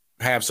people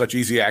have such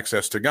easy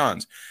access to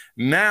guns.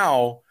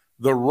 Now,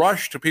 the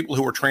rush to people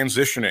who are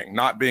transitioning,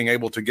 not being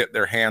able to get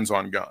their hands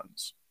on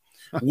guns,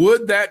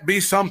 would that be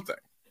something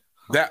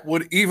that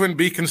would even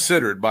be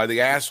considered by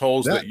the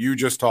assholes that you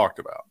just talked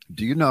about?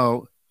 Do you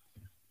know,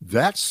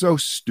 that's so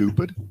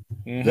stupid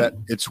that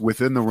it's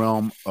within the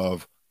realm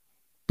of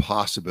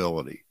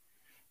possibility,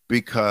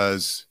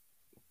 because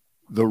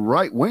the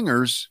right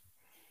wingers,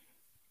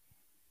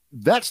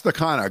 that's the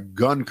kind of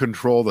gun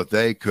control that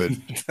they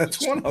could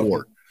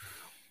support.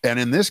 And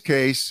in this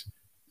case,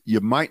 you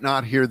might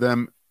not hear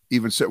them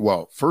even say,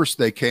 well, first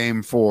they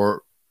came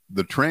for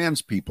the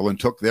trans people and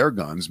took their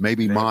guns.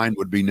 Maybe mine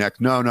would be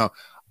next. No.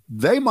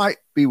 They might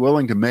be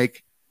willing to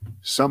make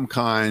some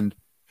kind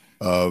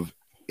of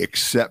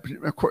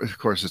exception. Of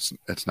course,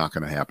 it's not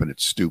going to happen.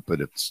 It's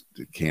stupid. It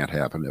can't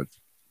happen.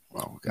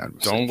 Well, God,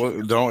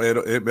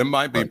 it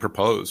might be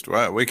proposed.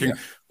 Right?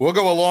 We'll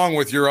go along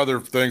with your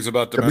other things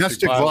about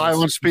domestic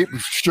violence. People,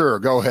 sure,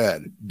 go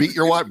ahead. Beat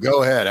your wife.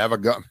 Go ahead. Have a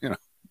gun.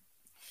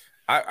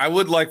 I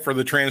would like for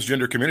the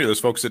transgender community,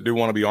 those folks that do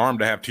want to be armed,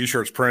 to have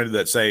T-shirts printed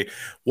that say,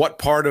 "What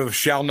part of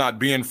shall not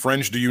be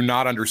infringed do you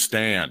not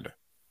understand?"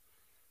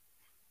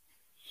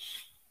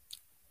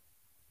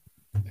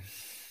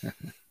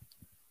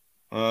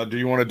 Do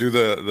you want to do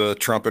the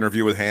Trump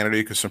interview with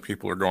Hannity? Because some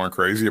people are going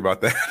crazy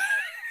about that.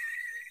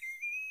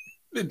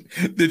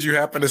 Did you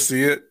happen to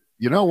see it?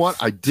 You know what?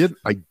 I didn't.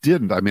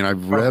 I mean,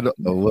 I've read a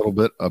little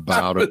bit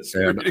about it,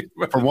 and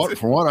from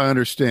what I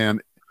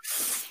understand,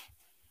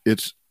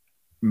 it's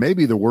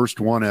maybe the worst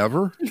one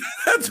ever.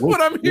 That's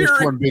what I'm hearing.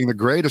 Worst one being the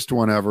greatest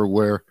one ever,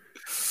 where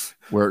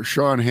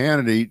Sean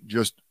Hannity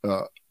just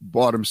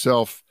bought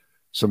himself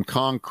some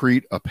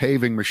concrete, a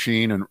paving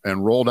machine,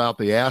 and rolled out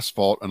the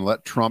asphalt and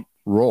let Trump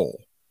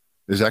roll.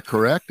 Is that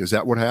correct? Is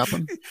that what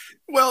happened?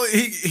 Well,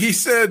 he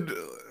said,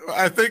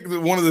 I think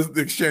that one of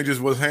the exchanges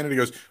was Hannity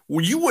goes,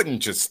 well, you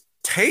wouldn't just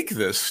take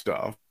this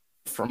stuff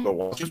from the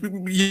wall.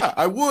 Yeah,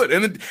 I would.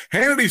 And then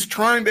Hannity's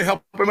trying to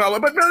help him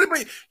out. But no,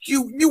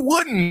 you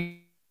wouldn't.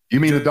 You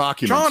mean the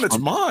documents? John, it's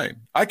mine.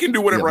 I can do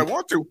whatever I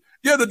want to.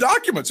 Yeah, the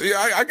documents.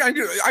 I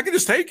can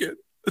just take it.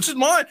 This is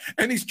mine.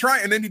 And he's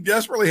trying, and then he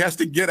desperately has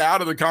to get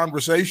out of the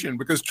conversation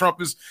because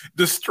Trump is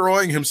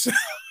destroying himself.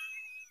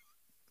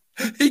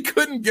 He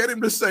couldn't get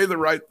him to say the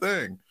right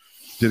thing.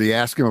 Did he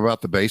ask him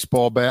about the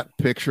baseball bat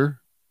picture?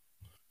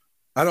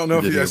 I don't know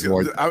if he asked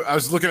him. I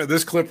was looking at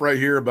this clip right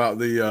here about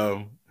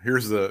the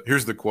here's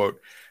the quote.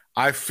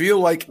 I feel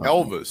like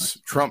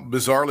Elvis. Trump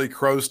bizarrely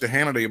crows to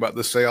Hannity about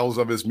the sales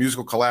of his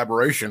musical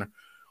collaboration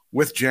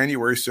with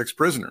January 6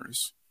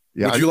 prisoners.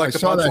 Yeah, would you like to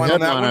saw that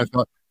headline? I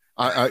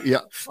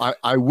thought,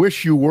 I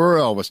wish you were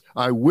Elvis.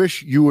 I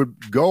wish you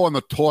would go on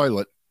the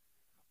toilet,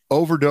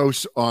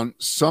 overdose on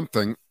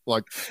something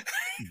like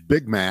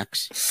Big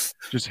Macs,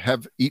 just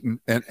have eaten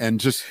and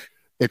just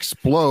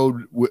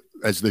explode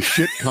as the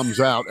shit comes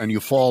out and you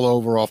fall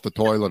over off the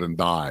toilet and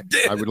die.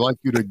 I would like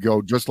you to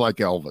go just like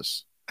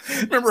Elvis.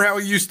 Remember how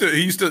he used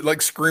to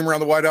like scream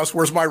around the White House,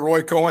 "Where's my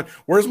Roy Cohn?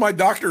 Where's my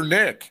Dr.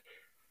 Nick?"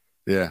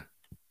 Yeah.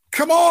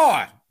 Come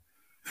on.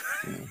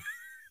 Yeah.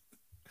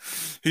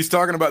 He's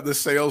talking about the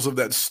sales of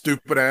that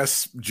stupid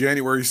ass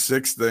January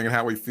 6th thing and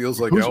how he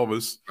feels like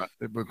Elvis.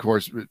 Of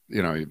course,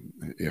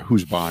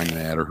 who's buying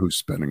that or who's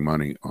spending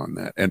money on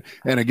that? And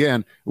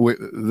again,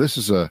 this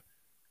is a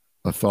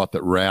thought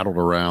that rattled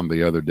around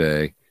the other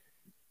day.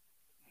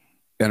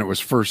 And it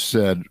was first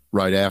said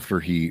right after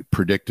he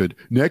predicted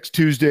next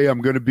Tuesday,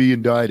 I'm going to be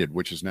indicted,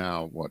 which is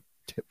now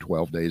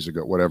 12 days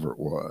ago, whatever it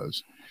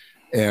was.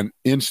 And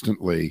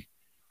instantly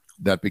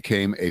that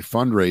became a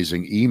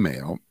fundraising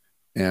email.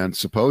 And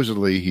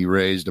supposedly he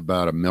raised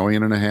about $1.5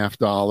 million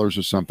or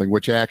something,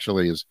 which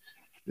actually is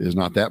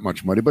not that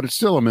much money, but it's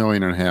still $1.5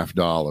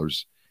 million.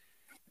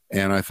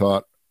 And I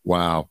thought,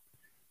 wow,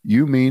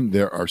 you mean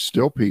there are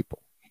still people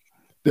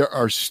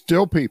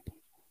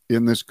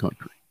in this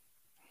country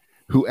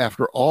who,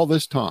 after all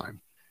this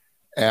time,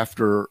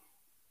 after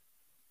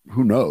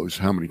who knows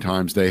how many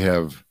times they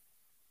have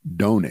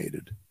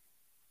donated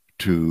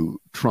to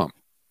Trump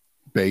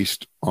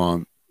based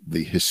on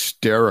the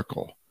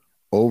hysterical,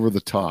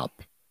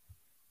 over-the-top,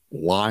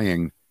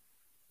 lying,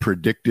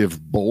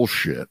 predictive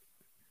bullshit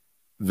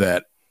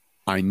that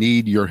I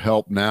need your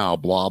help now,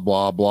 blah,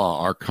 blah,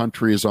 blah. Our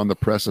country is on the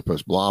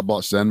precipice, blah,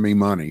 blah, send me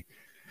money.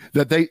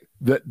 That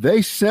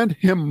they sent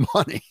him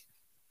money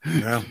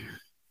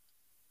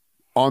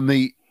on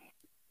the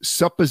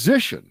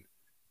supposition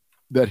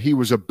that he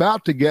was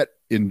about to get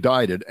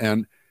indicted,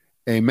 and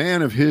a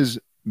man of his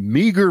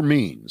meager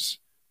means,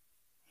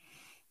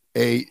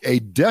 a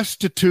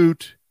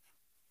destitute,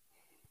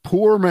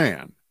 poor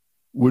man,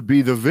 would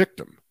be the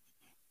victim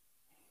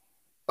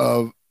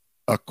of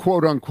a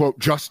quote-unquote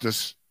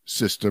justice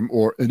system,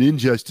 or an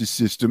injustice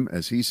system,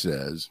 as he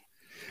says,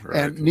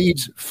 and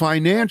needs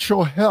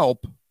financial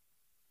help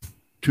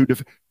to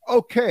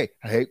okay,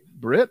 hey,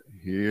 Britt,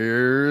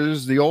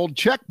 here's the old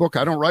checkbook.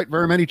 I don't write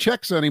very many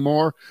checks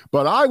anymore,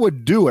 but I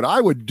would do it. I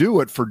would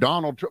do it for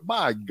Donald Trump.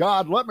 My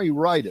God, let me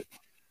write it.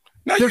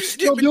 Now, they're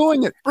still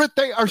doing it. Britt,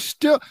 they are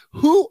still.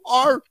 Who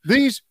are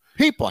these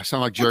people. I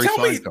sound like Jerry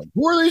Seinfeld.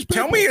 Who are these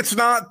people? Tell me it's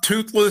not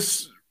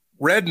toothless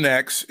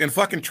rednecks in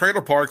fucking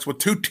trailer parks with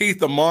 2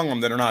 teeth among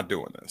them that are not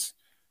doing this.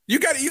 You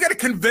got to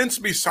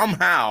convince me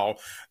somehow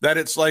that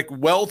it's like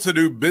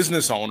well-to-do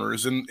business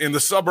owners in the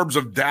suburbs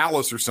of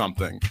Dallas or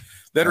something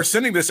that are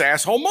sending this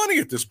asshole money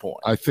at this point.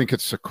 I think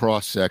it's a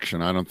cross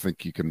section. I don't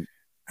think you can.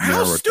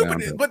 How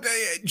stupid! But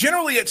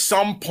generally, at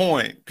some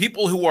point,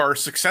 people who are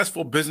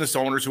successful business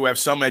owners who have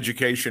some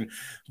education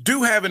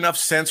do have enough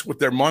sense with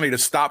their money to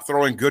stop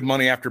throwing good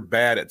money after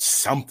bad at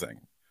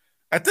something.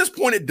 At this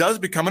point, it does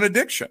become an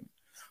addiction.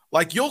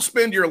 Like you'll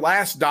spend your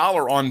last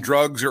dollar on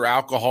drugs or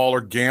alcohol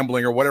or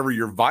gambling or whatever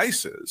your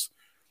vice is.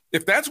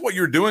 If that's what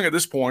you're doing at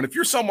this point, if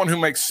you're someone who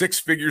makes 6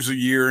 figures a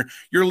year,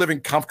 you're living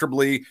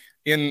comfortably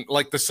in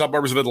like the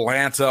suburbs of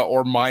Atlanta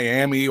or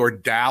Miami or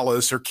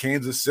Dallas or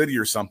Kansas City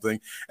or something.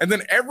 And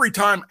then every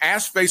time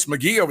Ass-Face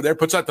McGee over there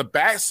puts out the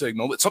bat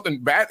signal that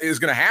something bad is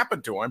going to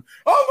happen to him.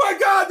 Oh my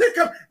God, they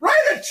come write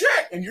a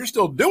check. And you're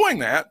still doing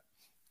that.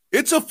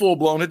 It's a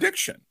full-blown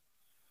addiction.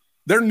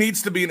 There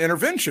needs to be an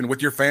intervention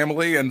with your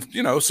family and,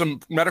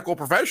 some medical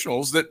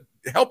professionals that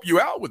help you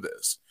out with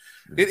this.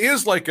 It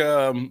is like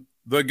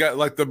the guy,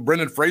 like the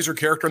Brendan Fraser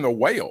character in The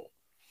Whale.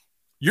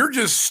 You're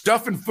just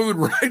stuffing food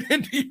right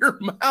into your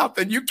mouth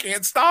and you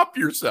can't stop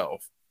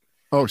yourself.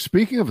 Oh,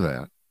 speaking of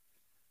that,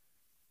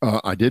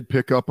 I did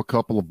pick up a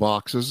couple of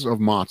boxes of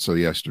matzah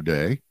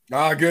yesterday.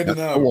 Good to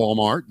know. At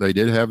Walmart. They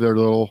did have their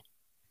little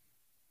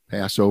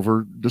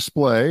Passover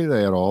display.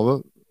 They had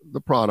all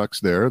the products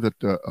there that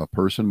a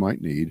person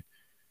might need.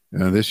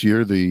 This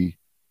year, the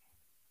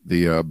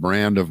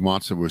brand of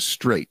matzah was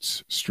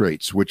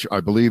Straits, which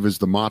I believe is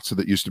the matzah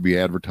that used to be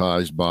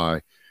advertised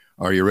by,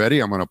 are you ready?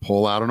 I'm going to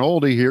pull out an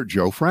oldie here.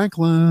 Joe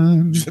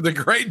Franklin. The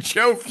great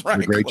Joe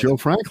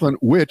Franklin.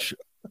 Which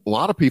a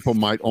lot of people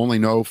might only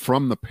know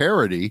from the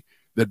parody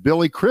that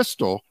Billy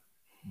Crystal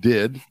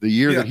did the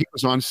year that he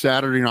was on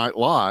Saturday Night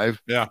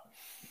Live. Yeah.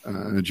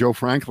 Joe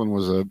Franklin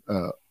was a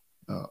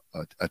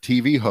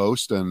TV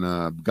host and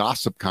a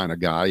gossip kind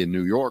of guy in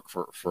New York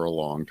for a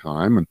long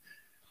time. And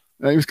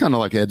he was kind of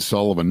like Ed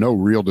Sullivan, no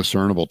real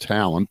discernible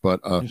talent,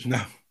 but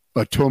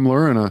a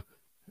tumbler and a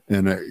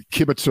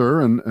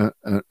kibitzer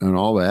and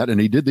all that. And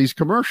he did these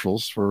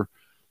commercials for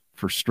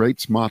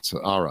Straits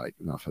Matzah. All right,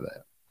 enough of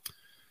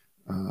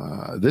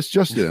that. This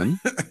just in,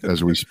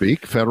 as we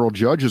speak, federal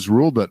judge has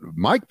ruled that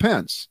Mike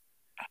Pence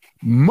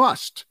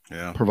must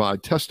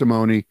provide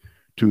testimony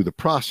to the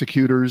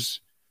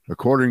prosecutors,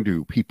 according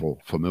to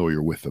people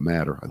familiar with the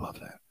matter. I love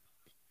that.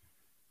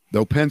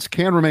 Though Pence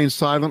can remain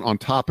silent on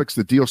topics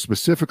that deal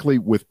specifically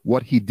with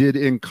what he did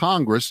in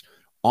Congress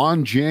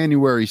on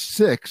January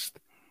 6th,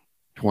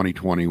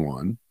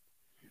 2021,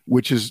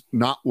 which is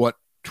not what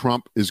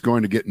Trump is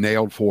going to get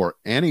nailed for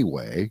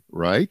anyway,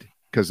 right?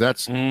 Because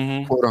that's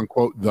quote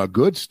unquote the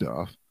good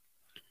stuff.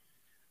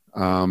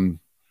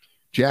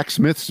 Jack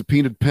Smith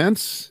subpoenaed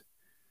Pence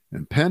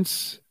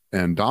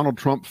and Donald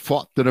Trump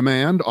fought the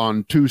demand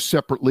on 2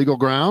 separate legal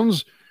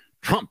grounds.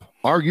 Trump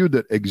argued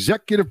that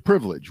executive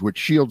privilege, which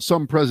shields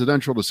some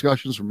presidential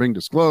discussions from being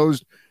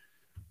disclosed,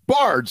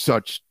 barred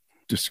such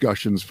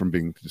discussions from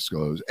being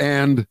disclosed.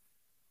 And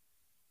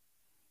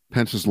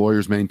Pence's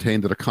lawyers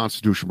maintained that a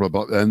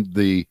constitutional and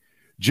the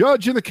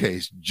judge in the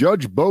case,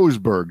 Judge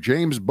Boasberg,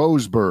 James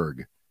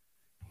Boasberg.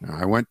 Now,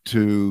 I went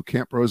to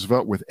Camp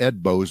Roosevelt with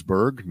Ed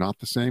Boasberg, not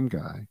the same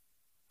guy.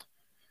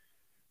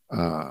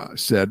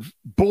 Said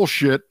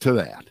bullshit to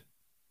that.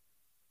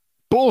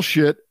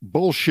 Bullshit.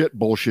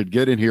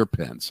 Get in here,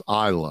 Pence.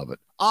 I love it.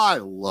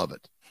 And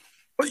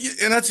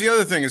that's the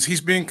other thing is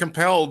he's being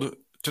compelled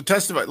to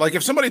testify. Like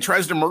if somebody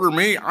tries to murder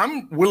me,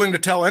 I'm willing to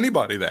tell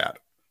anybody that.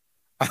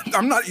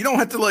 I'm not. You don't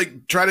have to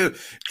like try to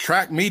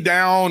track me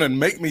down and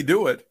make me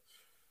do it.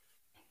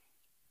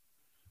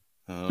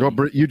 Well,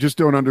 you just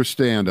don't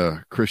understand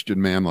a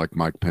Christian man like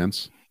Mike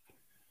Pence,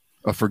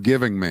 a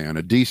forgiving man,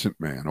 a decent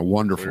man, a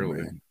wonderful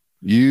man.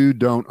 You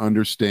don't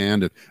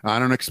understand it. I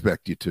don't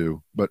expect you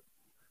to, but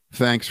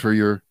thanks for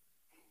your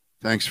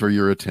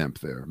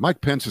attempt there.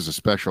 Mike Pence is a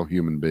special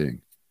human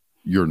being.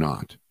 You're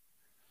not.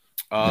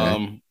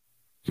 Okay?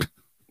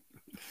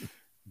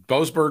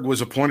 Boasberg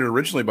was appointed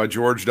originally by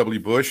George W.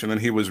 Bush, and then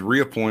he was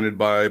reappointed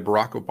by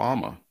Barack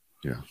Obama.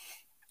 Yeah.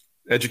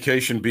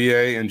 Education,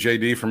 BA, and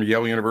JD from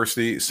Yale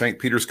University, St.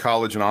 Peter's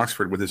College in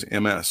Oxford with his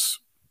MS.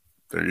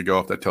 There you go.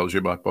 If that tells you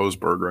about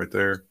Boasberg right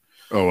there.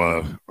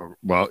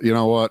 Well, you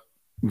know what?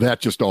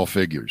 That just all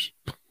figures.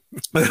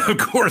 Of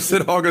course,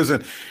 it all goes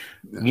in.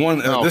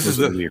 This is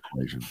the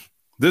equation.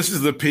 This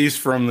is the piece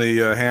from the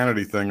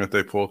Hannity thing that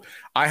they pulled.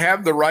 I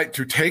have the right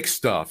to take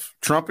stuff.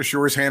 Trump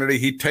assures Hannity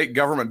he'd take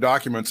government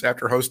documents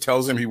after host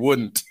tells him he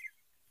wouldn't.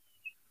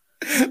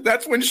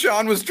 That's when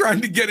Sean was trying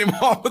to get him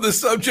off of the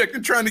subject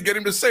and trying to get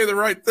him to say the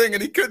right thing,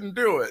 and he couldn't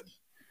do it.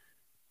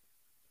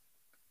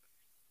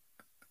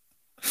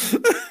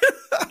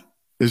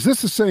 Is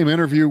this the same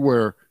interview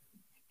where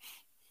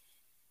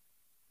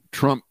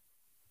Trump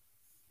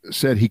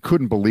said he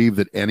couldn't believe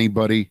that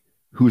anybody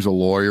who's a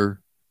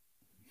lawyer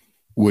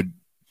would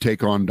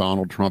take on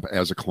Donald Trump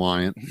as a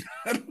client?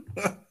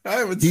 I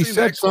haven't he seen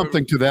said that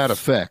something to that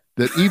effect,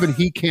 that even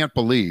he can't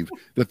believe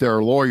that there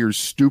are lawyers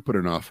stupid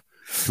enough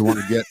to want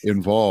to get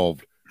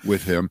involved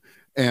with him.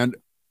 And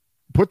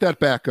put that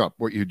back up,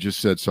 what you just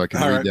said, so I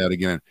can read that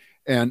again.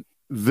 And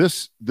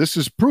this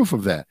is proof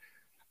of that.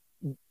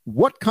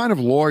 What kind of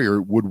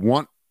lawyer would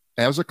want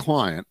as a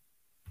client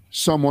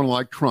someone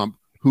like Trump,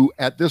 who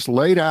at this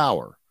late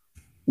hour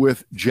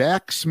with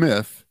Jack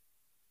Smith,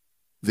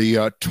 the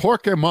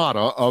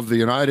Torquemada of the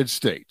United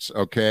States,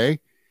 okay,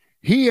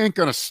 he ain't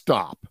going to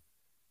stop.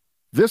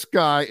 This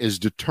guy is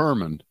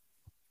determined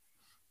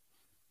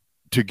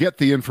to get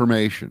the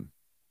information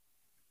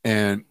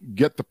and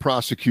get the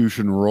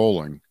prosecution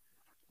rolling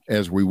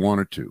as we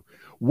want it to.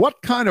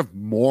 What kind of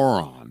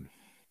moron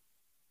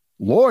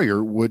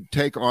lawyer would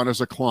take on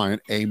as a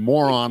client a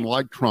moron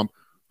like Trump,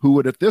 who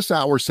would at this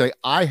hour say,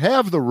 I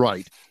have the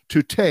right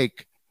to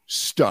take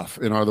stuff,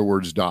 in other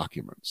words,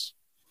 documents?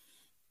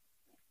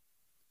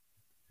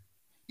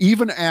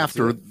 Even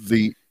after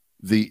the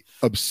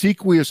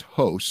obsequious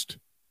host,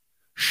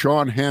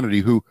 Sean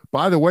Hannity, who,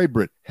 by the way,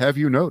 Britt, have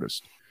you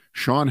noticed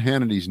Sean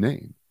Hannity's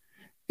name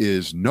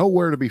is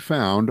nowhere to be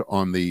found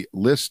on the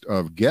list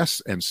of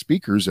guests and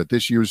speakers at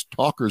this year's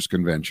Talkers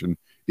Convention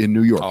in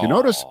New York? You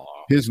notice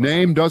his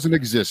name doesn't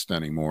exist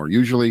anymore.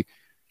 Usually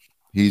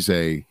he's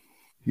a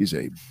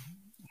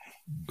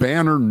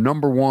banner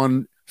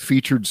 #1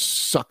 featured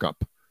suck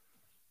up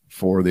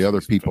for the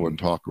other people in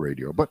talk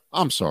radio. But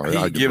I'm sorry.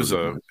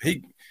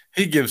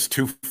 He gives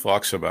two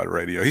fucks about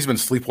radio. He's been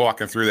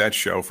sleepwalking through that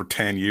show for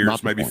 10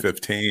 years, maybe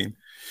 15.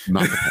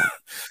 Not the point.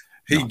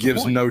 He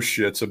gives no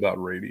shits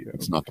about radio.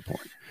 It's not the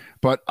point.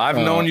 But I've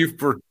known you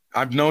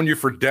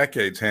for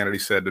decades, Hannity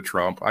said to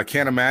Trump. I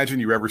can't imagine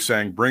you ever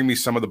saying, bring me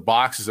some of the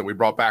boxes that we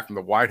brought back from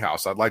the White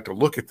House. I'd like to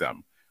look at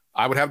them.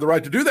 I would have the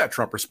right to do that,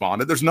 Trump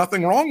responded. There's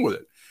nothing wrong with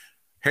it.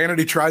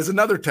 Hannity tries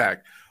another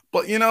tack.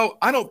 But,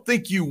 I don't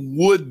think you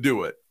would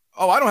do it.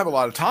 Oh, I don't have a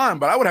lot of time,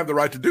 but I would have the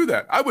right to do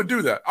that. I would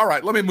do that. All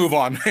right, let me move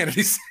on,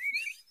 Hannity said.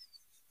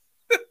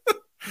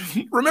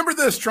 Remember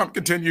this, Trump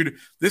continued.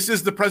 This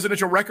is the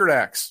Presidential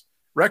Records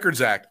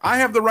Act. I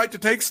have the right to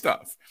take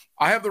stuff.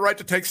 I have the right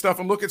to take stuff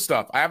and look at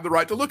stuff. I have the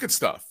right to look at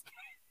stuff.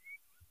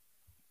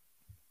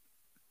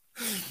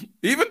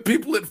 Even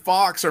people at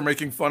Fox are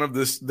making fun of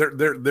this.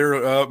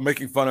 They're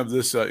making fun of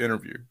this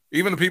interview.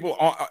 Even the people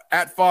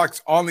at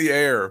Fox on the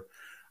air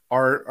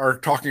are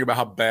talking about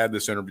how bad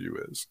this interview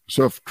is.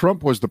 So if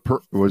Trump was the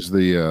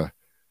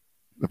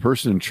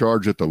person in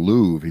charge at the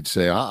Louvre, he'd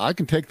say, I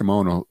can take the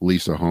Mona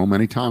Lisa home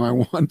anytime I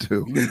want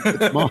to.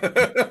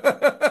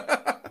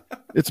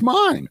 It's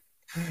mine.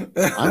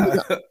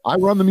 I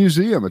run the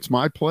museum. It's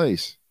my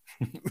place.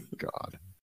 God.